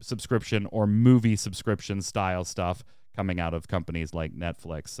music subscription or movie subscription style stuff coming out of companies like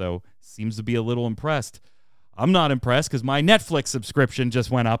Netflix. So seems to be a little impressed. I'm not impressed because my Netflix subscription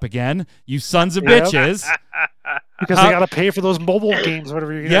just went up again. You sons of bitches. Because they got to pay for those mobile games,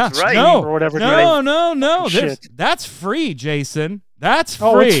 whatever you're going to right. or whatever. No. Shit. That's free, Jason. That's free.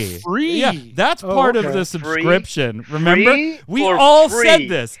 Oh, it's free. Yeah, that's part of the subscription. Remember? We all said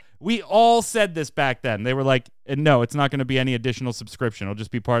this. We all said this back then. They were like, no, it's not going to be any additional subscription. It'll just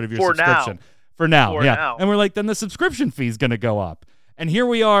be part of your subscription. For now. And we're like, then the subscription fee is going to go up. And here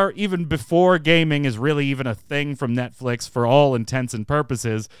we are, even before gaming is really even a thing from Netflix for all intents and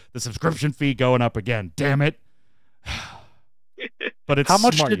purposes, the subscription fee going up again. Damn it. But it's how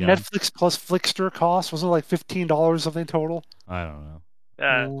much smart, did Netflix plus Flickster cost? Wasn't it like $15 something total? I don't know.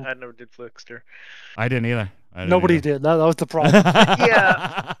 I never did Flickster. I didn't either. Nobody did. That was the problem.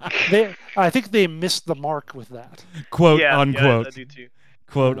 Yeah. I think they missed the mark with that. Quote unquote. I do too.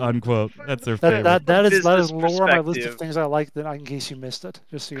 Quote unquote. That's their favorite. That is lower on my list of things I like. That in case you missed it,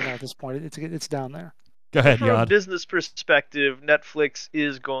 just so you know at this point, it's down there. Go ahead, From a Yod. business perspective, Netflix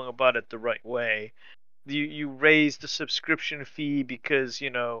is going about it the right way. You raise the subscription fee because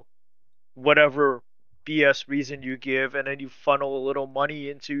whatever BS reason you give, and then you funnel a little money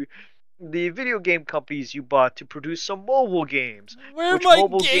into the video game companies you bought to produce some mobile games. Which my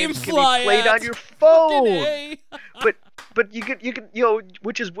mobile games can GameFly be played at? on your phone. But you can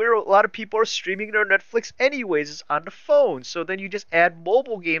which is where a lot of people are streaming their Netflix anyways, is on the phone. So then you just add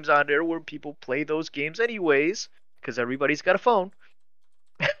mobile games on there where people play those games anyways, because everybody's got a phone.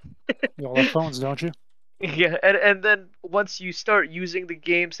 You all have phones, don't you? Yeah, and then once you start using the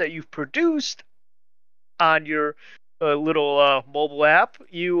games that you've produced on your little mobile app,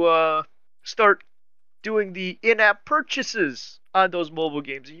 you start doing the in-app purchases on those mobile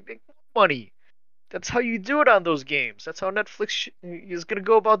games, and you make more money. That's how you do it on those games. That's how Netflix is going to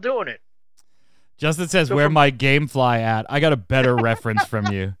go about doing it. Justin says, "Where my GameFly at?" I got a better reference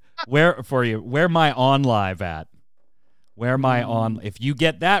from you. Where my OnLive at? Where my on? If you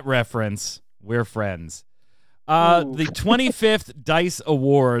get that reference, we're friends. The 25th DICE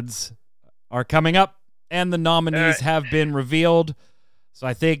Awards are coming up, and the nominees have been revealed. So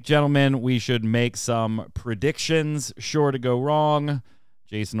I think, gentlemen, we should make some predictions. Sure to go wrong.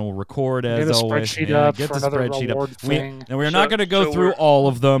 Jason will record as always. Get the spreadsheet up. We're not going to go through all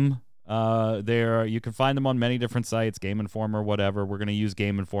of them. You can find them on many different sites, Game Informer, whatever. We're going to use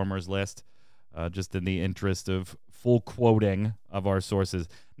Game Informer's list, just in the interest of full quoting of our sources.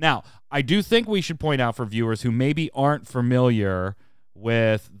 Now, I do think we should point out for viewers who maybe aren't familiar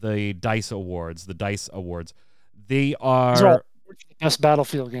with the DICE Awards, they are the best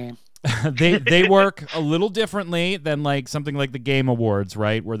Battlefield game. they work a little differently than like something like the Game Awards,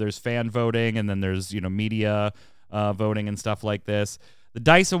 right? Where there's fan voting and then there's media voting and stuff like this. The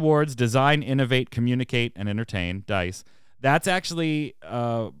DICE Awards, Design, Innovate, Communicate, and Entertain, DICE. That's actually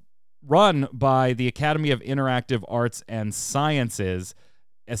run by the Academy of Interactive Arts and Sciences.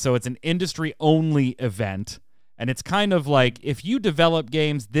 So it's an industry-only event. And it's kind of like, if you develop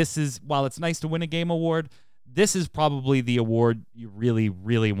games, while it's nice to win a game award, this is probably the award you really,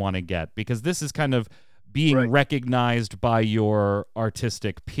 really want to get, because this is kind of being recognized by your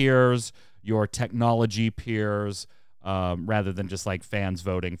artistic peers, your technology peers, rather than just like fans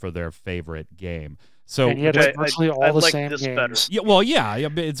voting for their favorite game. So and yet it's virtually all the like same this games. better. yeah, well, yeah,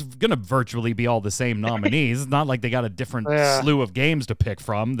 but it's gonna virtually be all the same nominees. It's not like they got a different Yeah. slew of games to pick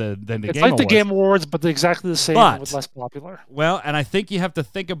from than the It's Game like Awards. the Game Awards, but they're exactly the same But- with less popular. Well, and I think you have to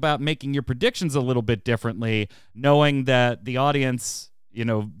think about making your predictions a little bit differently, knowing that the audience,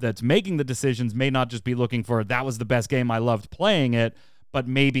 that's making the decisions may not just be looking for that was the best game, I loved playing it, but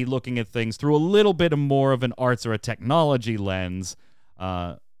maybe looking at things through a little bit more of an arts or a technology lens.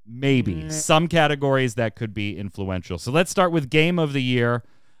 Maybe some categories that could be influential. So let's start with Game of the Year.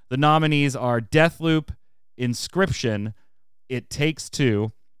 The nominees are Deathloop, Inscription, It Takes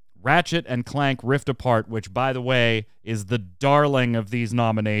Two, Ratchet and Clank Rift Apart, which, by the way, is the darling of these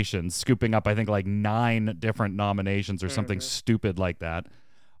nominations, scooping up, I think, like 9 different nominations or something stupid like that,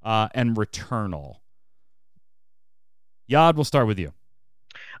 and Returnal. Yad, we'll start with you.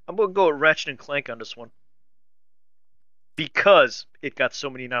 I'm going to go with Ratchet and Clank on this one. Because it got so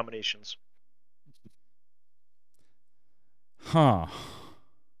many nominations. Huh.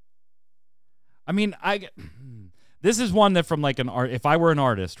 I mean, this is one that from like an art, if I were an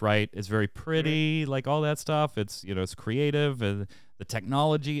artist, right, it's very pretty, like all that stuff. It's, it's creative and the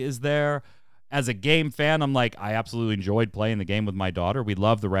technology is there. As a game fan, I'm like, I absolutely enjoyed playing the game with my daughter. We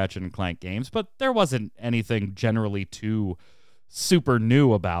love the Ratchet and Clank games, but there wasn't anything generally too super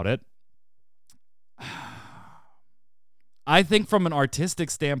new about it. I think from an artistic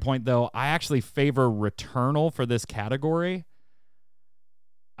standpoint, though, I actually favor Returnal for this category.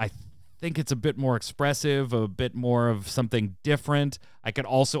 I think it's a bit more expressive, a bit more of something different. I could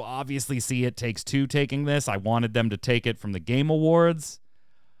also obviously see It Takes Two taking this. I wanted them to take it from the Game Awards.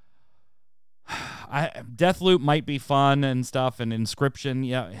 Deathloop might be fun and stuff, and Inscription,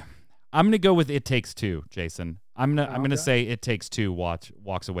 yeah. I'm going to go with It Takes Two, Jason. I'm gonna say It Takes Two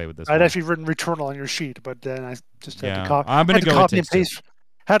walks away with this I'd one. actually written Returnal on your sheet, but then I just had to copy. I'm gonna go copy It and Takes paste.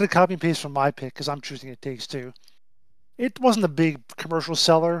 Had to copy and paste from my pick because I'm choosing It Takes Two. It wasn't a big commercial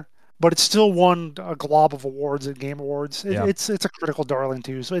seller, but it still won a glob of awards at Game Awards. It's a critical darling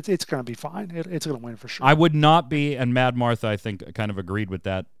too, so it's going to be fine. It's going to win for sure. I would not be, and Mad Martha, I think, kind of agreed with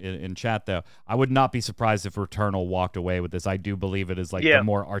that in chat, though. I would not be surprised if Returnal walked away with this. I do believe it is like the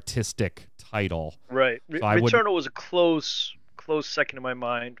more artistic title. Right. So Returnal was a close second in my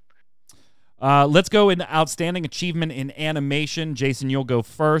mind. Let's go in Outstanding Achievement in Animation. Jason, you'll go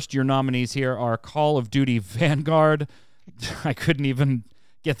first. Your nominees here are Call of Duty Vanguard. I couldn't even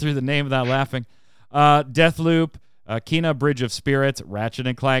get through the name without laughing. Deathloop, Kena Bridge of Spirits, Ratchet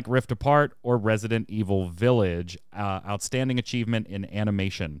and Clank Rift Apart, or Resident Evil Village. Outstanding Achievement in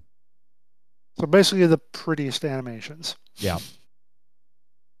Animation. So basically the prettiest animations. Yeah.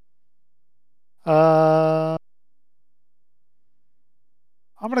 I'm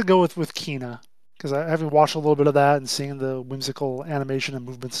going to go with Kena because I having watched a little bit of that and seeing the whimsical animation and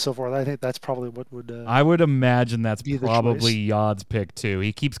movements and so forth, I think that's probably what would. I would imagine that's be the probably Yod's pick too.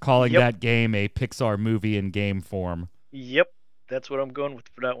 He keeps calling that game a Pixar movie in game form. Yep, that's what I'm going with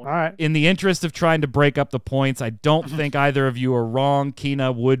for that one. All right. In the interest of trying to break up the points, I don't think either of you are wrong.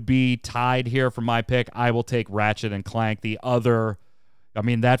 Kena would be tied here for my pick. I will take Ratchet and Clank. The other,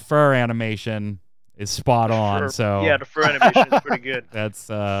 that fur animation is spot on. So yeah, the fur animation is pretty good. That's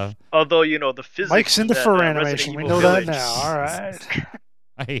although the physics. Mike's into that, fur animation. We know Village. that now. All right.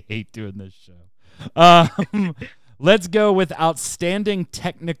 I hate doing this show. Let's go with Outstanding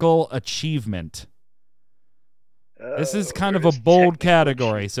Technical Achievement. This is kind of a bold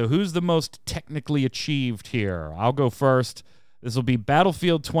category. So who's the most technically achieved here? I'll go first. This will be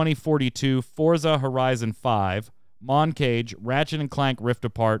Battlefield 2042, Forza Horizon 5, Moncage, Ratchet and Clank Rift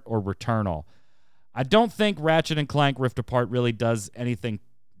Apart, or Returnal. I don't think Ratchet and Clank Rift Apart really does anything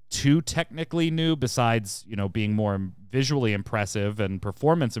too technically new besides, being more visually impressive and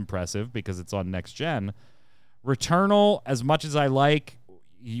performance impressive because it's on next gen. Returnal, as much as I like,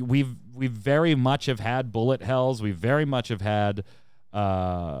 we very much have had bullet hells. We very much have had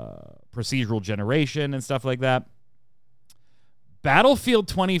procedural generation and stuff like that. Battlefield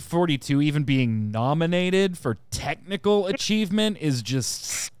 2042 even being nominated for technical achievement is just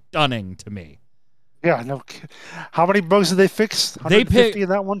stunning to me. Yeah, no. How many bugs did they fix? 150 in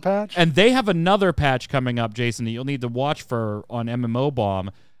that one patch? And they have another patch coming up, Jason, that you'll need to watch for on MMO Bomb,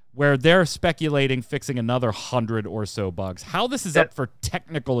 where they're speculating fixing another 100 or so bugs. How this is up for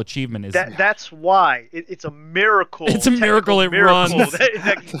technical achievement is... That's why. It's a miracle. It's a miracle it runs.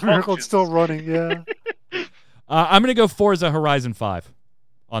 It's a miracle it's still running, yeah. I'm going to go Forza Horizon 5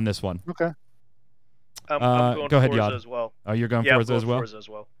 on this one. Okay. I'm going go ahead, Forza Yod. as well. Oh, you're going Yeah, Forza I'm as going well? Forza as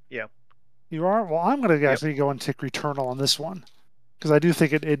well. Yeah. You are? Well, I'm going to actually go and take Returnal on this one because I do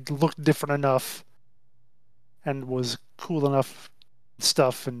think it looked different enough and was cool enough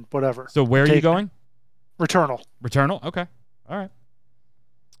stuff and whatever. So where are you going? Returnal. Returnal? Okay. All right.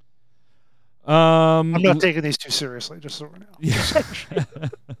 I'm not taking these too seriously, just so we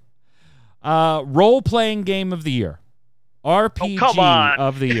know. Role-playing game of the year. RPG come on.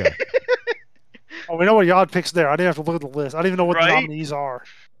 of the year. Oh, we know what Yod picks there. I didn't have to look at the list. I don't even know what the Right? nominees are.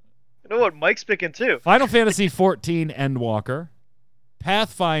 You know what Mike's picking too? Final Fantasy XIV Endwalker,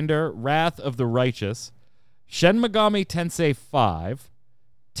 Pathfinder Wrath of the Righteous, Shin Megami Tensei 5,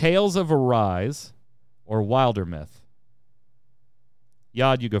 Tales of Arise, or Wilder Myth.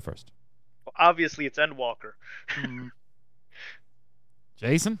 Yod, you go first. Well, obviously, it's Endwalker.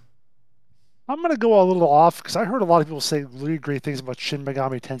 Jason? I'm going to go a little off because I heard a lot of people say really great things about Shin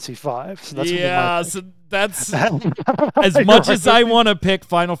Megami Tensei 5. So that's so that's as much as I want to pick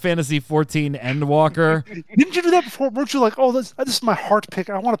Final Fantasy XIV Endwalker. Didn't you do that before? Weren't you like, oh, this is my heart pick.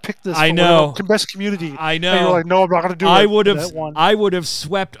 I want to pick this. I know. Best community. I know. And you're like, no, I'm not going to do it. I would have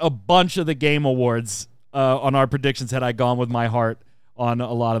swept a bunch of the Game Awards on our predictions had I gone with my heart on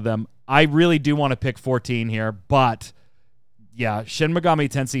a lot of them. I really do want to pick 14 here, but yeah, Shin Megami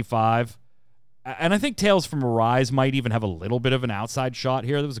Tensei 5. And I think Tales from Arise might even have a little bit of an outside shot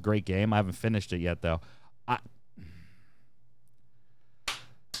here. That was a great game. I haven't finished it yet, though.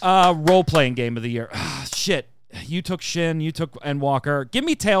 Role-playing game of the year. Shit. You took Shin. You took Endwalker. Give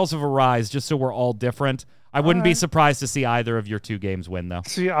me Tales of Arise just so we're all different. I wouldn't be surprised to see either of your two games win, though.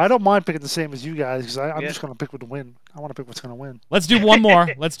 See, I don't mind picking the same as you guys because I'm just going to pick what to win. I want to pick what's going to win. Let's do one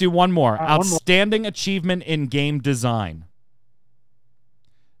more. Outstanding achievement in game design.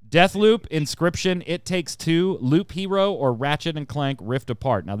 Deathloop, Inscription, It Takes Two, Loop Hero, or Ratchet and Clank Rift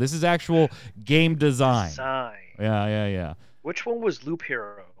Apart. Now, this is actual game design. Yeah. Which one was Loop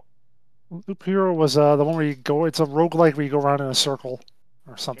Hero? Loop Hero was the one where you go. It's a roguelike where you go around in a circle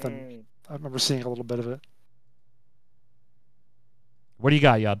or something. I remember seeing a little bit of it. What do you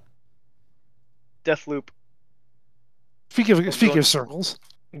got, Yod? Deathloop. Speaking of circles.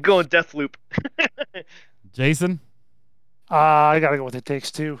 I'm going Deathloop. Jason? I gotta go with It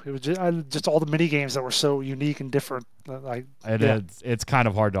Takes Two. It was just all the mini games that were so unique and different. It's kind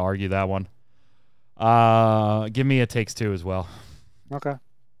of hard to argue that one. Give me It Takes Two as well. Okay.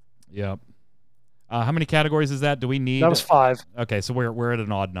 Yep. How many categories is that? Do we need? That was 5. Okay, so we're at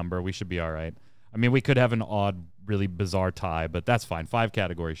an odd number. We should be all right. I mean, we could have an odd, really bizarre tie, but that's fine. 5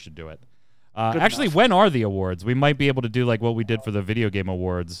 categories should do it. Actually, enough. when are the awards? We might be able to do like what we did for the video game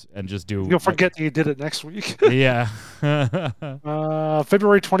awards and just do. You'll forget that you did it next week. Yeah.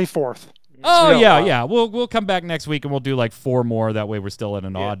 February 24th. Oh yeah. We'll come back next week and we'll do like 4 more. That way we're still at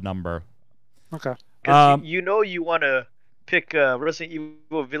an odd number. Okay. Because you want to pick Resident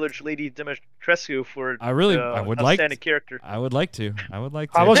Evil Village Lady Dimitrescu for I would like outstanding character. I would like to. I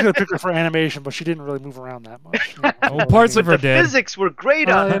was going to pick her for animation, but she didn't really move around that much. Well, parts of her the did. Physics were great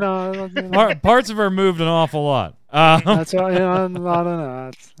on it. Parts of her moved an awful lot. That's I don't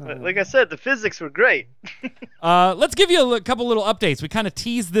know. Like I said, the physics were great. Let's give you a couple little updates. We kind of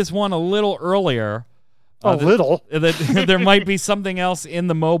teased this one a little earlier. That there might be something else in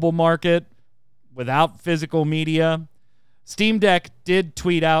the mobile market without physical media. Steam Deck did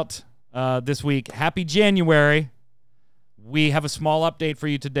tweet out this week, Happy January. We have a small update for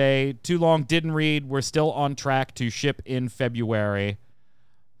you today. Too long, didn't read. We're still on track to ship in February.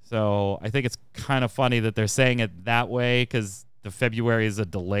 So I think it's kind of funny that they're saying it that way because the February is a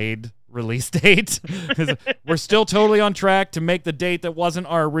delayed release date. We're still totally on track to make the date that wasn't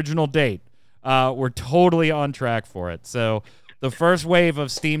our original date. We're totally on track for it. So the first wave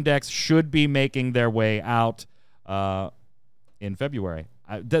of Steam Decks should be making their way out in February.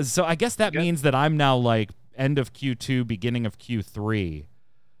 So I guess that means that I'm now like end of Q2, beginning of Q3,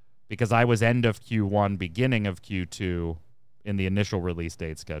 because I was end of Q1, beginning of Q2 in the initial release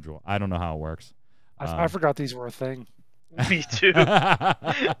date schedule. I don't know how it works. I forgot these were a thing. Me too. I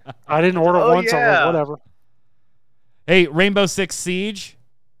didn't order once. Yeah. I was like, whatever. Hey, Rainbow Six Siege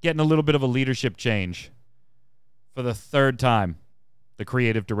getting a little bit of a leadership change. For the 3rd time, the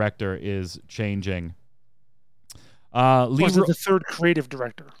creative director is changing. Was it the 3rd creative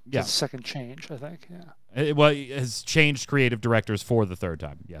director? Yeah. The 2nd change, I think. Yeah. It has changed creative directors for the 3rd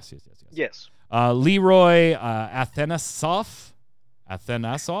time. Yes. Yes. Leroy Athanasov.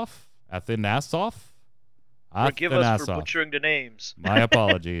 Forgive us for butchering the names. My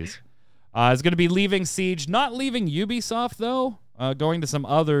apologies. Is going to be leaving Siege, not leaving Ubisoft though. Going to some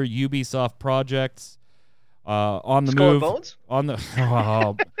other Ubisoft projects. On the Skull and move. Bones? On the.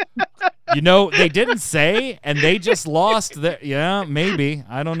 They didn't say, and they just lost. Yeah, maybe.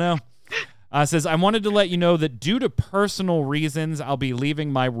 I don't know. Says, I wanted to let you know that due to personal reasons, I'll be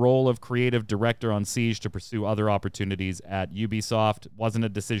leaving my role of creative director on Siege to pursue other opportunities at Ubisoft. Wasn't a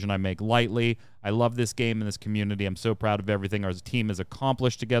decision I make lightly. I love this game and this community. I'm so proud of everything our team has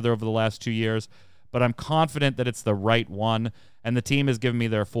accomplished together over the last 2 years, but I'm confident that it's the right one, and the team has given me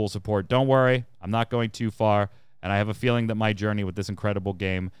their full support. Don't worry, I'm not going too far, and I have a feeling that my journey with this incredible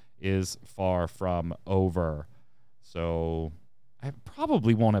game is far from over. So I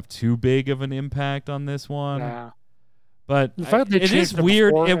probably won't have too big of an impact on this one. Yeah. But The fact they it is changed it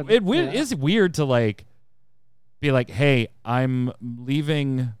weird. before It and- is weird to like be like, hey, I'm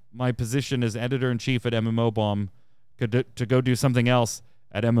leaving my position as editor-in-chief at MMO Bomb to go do something else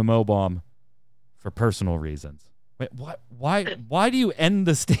at MMO Bomb for personal reasons. Wait, what? Why do you end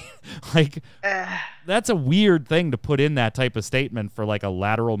the like? That's a weird thing to put in that type of statement for like a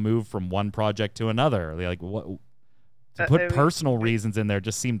lateral move from one project to another. Like what? To put personal reasons in there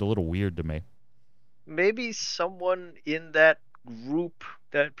just seemed a little weird to me. Maybe someone in that group,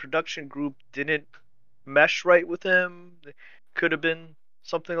 that production group, didn't mesh right with him. Could have been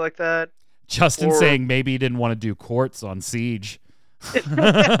something like that. Justin saying maybe he didn't want to do quartz on Siege. There's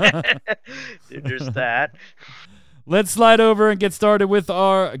that. Let's slide over and get started with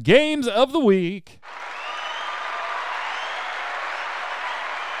our games of the week.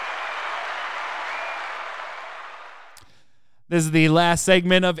 This is the last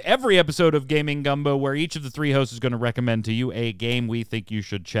segment of every episode of Gaming Gumbo, where each of the three hosts is going to recommend to you a game we think you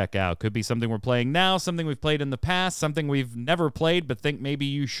should check out. Could be something we're playing now, something we've played in the past, something we've never played but think maybe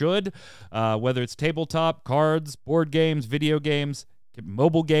you should, whether it's tabletop, cards, board games, video games,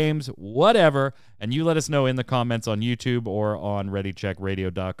 mobile games, whatever. And you let us know in the comments on YouTube or on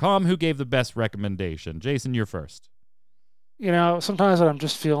ReadyCheckRadio.com who gave the best recommendation. Jason, you're first. You know, sometimes I'm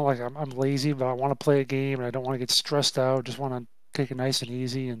just feeling like I'm lazy, but I want to play a game and I don't want to get stressed out. Just want to take it nice and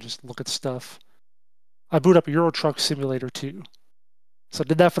easy and just look at stuff. I boot up Euro Truck Simulator 2. So I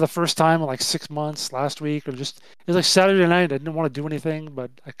did that for the first time in like 6 months last week. It was like Saturday night. I didn't want to do anything, but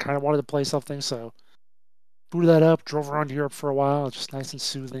I kind of wanted to play something. So booted that up, drove around Europe for a while. It's just nice and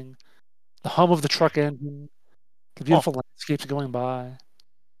soothing. The hum of the truck engine, the beautiful landscapes going by.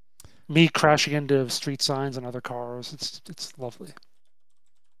 Me crashing into street signs and other cars. It's lovely.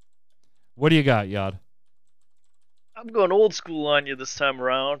 What do you got, Yod? I'm going old school on you this time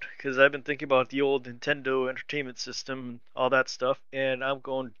around because I've been thinking about the old Nintendo Entertainment System, all that stuff, and I'm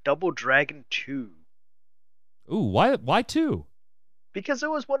going Double Dragon 2. Ooh, why 2? Because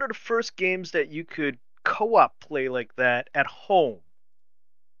it was one of the first games that you could co-op play like that at home.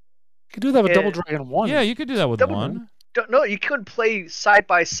 You could do that with Double Dragon 1. Yeah, you could do that with 1. No, you couldn't play side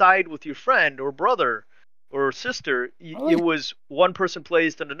by side with your friend or brother or sister. It was one person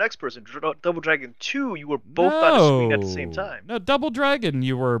plays, then the next person. Double Dragon 2, you were both on the screen at the same time. No, Double Dragon,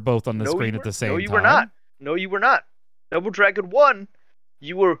 you were both on the screen at the same time. No, you were not. No, you were not. Double Dragon 1,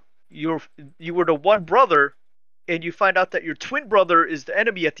 you were the one brother, and you find out that your twin brother is the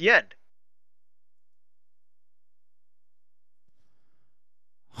enemy at the end.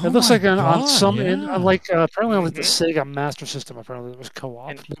 It looks like on some, like apparently on the Sega Master System, apparently it was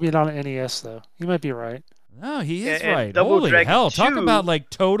co-op. Maybe not on NES though. You might be right. No, he is right. Double Holy Dragon hell! 2, Talk about like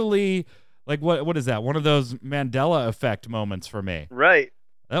totally, like what is that? One of those Mandela effect moments for me. Right.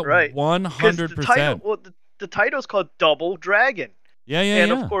 That right. 100%. Well, the title is called Double Dragon. Yeah.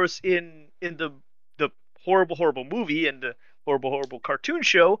 And of course, in the horrible movie and the horrible cartoon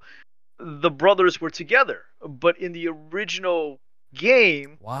show, the brothers were together. But in the original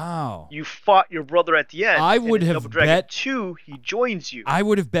game, wow, you fought your brother at the end. I would have Double Dragon 2, he joins you. I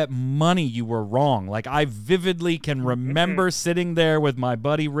would have bet money you were wrong. Like I vividly can remember sitting there with my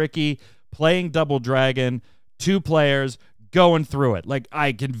buddy Ricky playing Double Dragon, 2 players, going through it. Like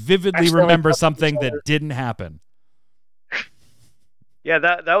I can vividly remember something that didn't happen. Yeah,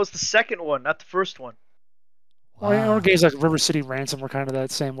 that was the second one, not the first one. Wow. Or games like River City Ransom were kind of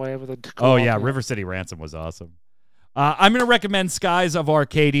that same way with a. Oh yeah, River City Ransom was awesome. I'm going to recommend Skies of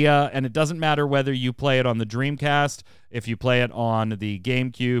Arcadia, and it doesn't matter whether you play it on the Dreamcast, if you play it on the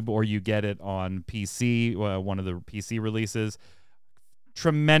GameCube, or you get it on PC, one of the PC releases.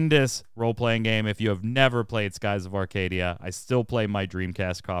 Tremendous role-playing game. If you have never played Skies of Arcadia, I still play my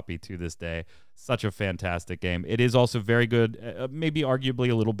Dreamcast copy to this day. Such a fantastic game. It is also very good, maybe arguably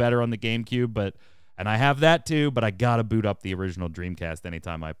a little better on the GameCube, and I have that too, but I got to boot up the original Dreamcast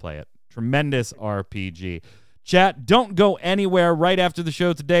anytime I play it. Tremendous RPG. Chat, don't go anywhere. Right after the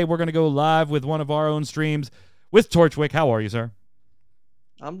show today, we're going to go live with one of our own streams with Torchwick. How are you, sir?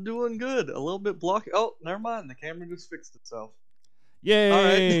 I'm doing good. A little bit blocky. Oh, never mind. The camera just fixed itself. Yay! All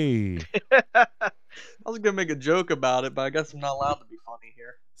right. I was going to make a joke about it, but I guess I'm not allowed to be funny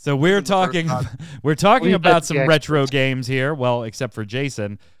here. So we're talking about some the retro games here. Well, except for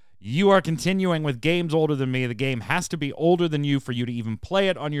Jason. You are continuing with games older than me. The game has to be older than you for you to even play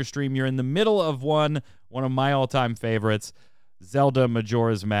it on your stream. You're in the middle of one of my all-time favorites, Zelda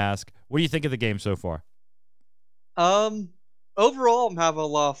Majora's Mask. What do you think of the game so far? Overall, I'm having a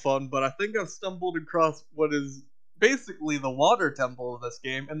lot of fun, but I think I've stumbled across what is basically the water temple of this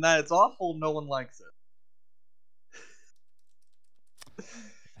game, and that it's awful. No one likes it.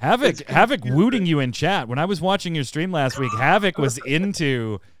 Havoc wooting you in chat. When I was watching your stream last week, Havoc was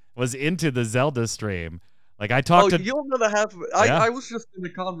into the Zelda stream. Like I talked to you'll know the Havoc. I was just in a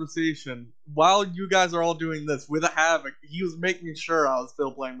conversation while you guys are all doing this with a Havoc. He was making sure I was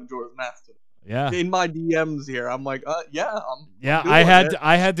still playing Majora's Mask today. Yeah. In my DMs here, I'm like, I'm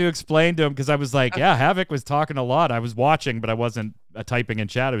I had to explain to him because I was like, yeah, Havoc was talking a lot. I was watching, but I wasn't typing in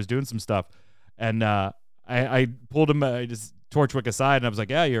chat. I was doing some stuff, and I pulled him just Torchwick aside, and I was like,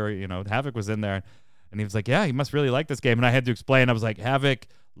 yeah, Havoc was in there, and he was like, yeah, he must really like this game, and I had to explain. I was like, Havoc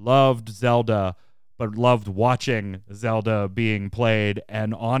loved Zelda, but loved watching Zelda being played,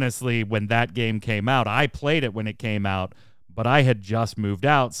 and honestly, when that game came out, I played it when it came out. But I had just moved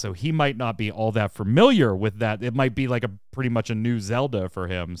out, so he might not be all that familiar with that. It might be like pretty much a new Zelda for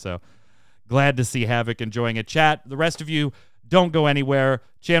him. So glad to see Havoc enjoying it. Chat, the rest of you, don't go anywhere.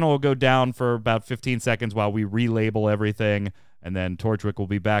 Channel will go down for about 15 seconds while we relabel everything, and then Torchwick will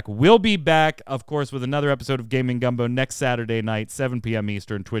be back. We'll be back, of course, with another episode of Gaming Gumbo next Saturday night, 7 p.m.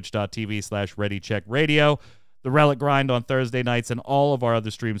 Eastern, twitch.tv/ReadyCheckRadio. The Relic Grind on Thursday nights, and all of our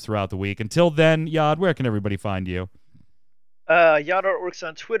other streams throughout the week. Until then, Yad, where can everybody find you? Yada Artworks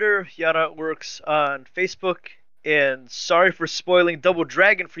on Twitter, Yada Artworks on Facebook, and sorry for spoiling Double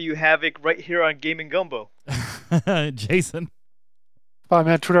Dragon for you, Havoc, right here on Gaming Gumbo. Jason. I'm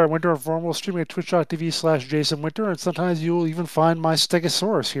at Twitter at Winter Informal, streaming at twitch.tv/JasonWinter, and sometimes you will even find my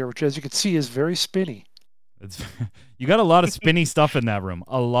Stegosaurus here, which, as you can see, is very spinny. You got a lot of spinny stuff in that room.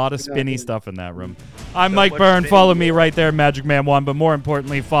 Stuff in that room. I'm Mike Byrne. Follow me right there, Magic Man 1. But more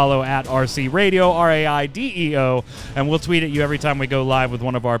importantly, follow at RC Radio, RAIDEO. And we'll tweet at you every time we go live with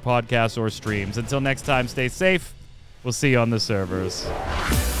one of our podcasts or streams. Until next time, stay safe. We'll see you on the servers.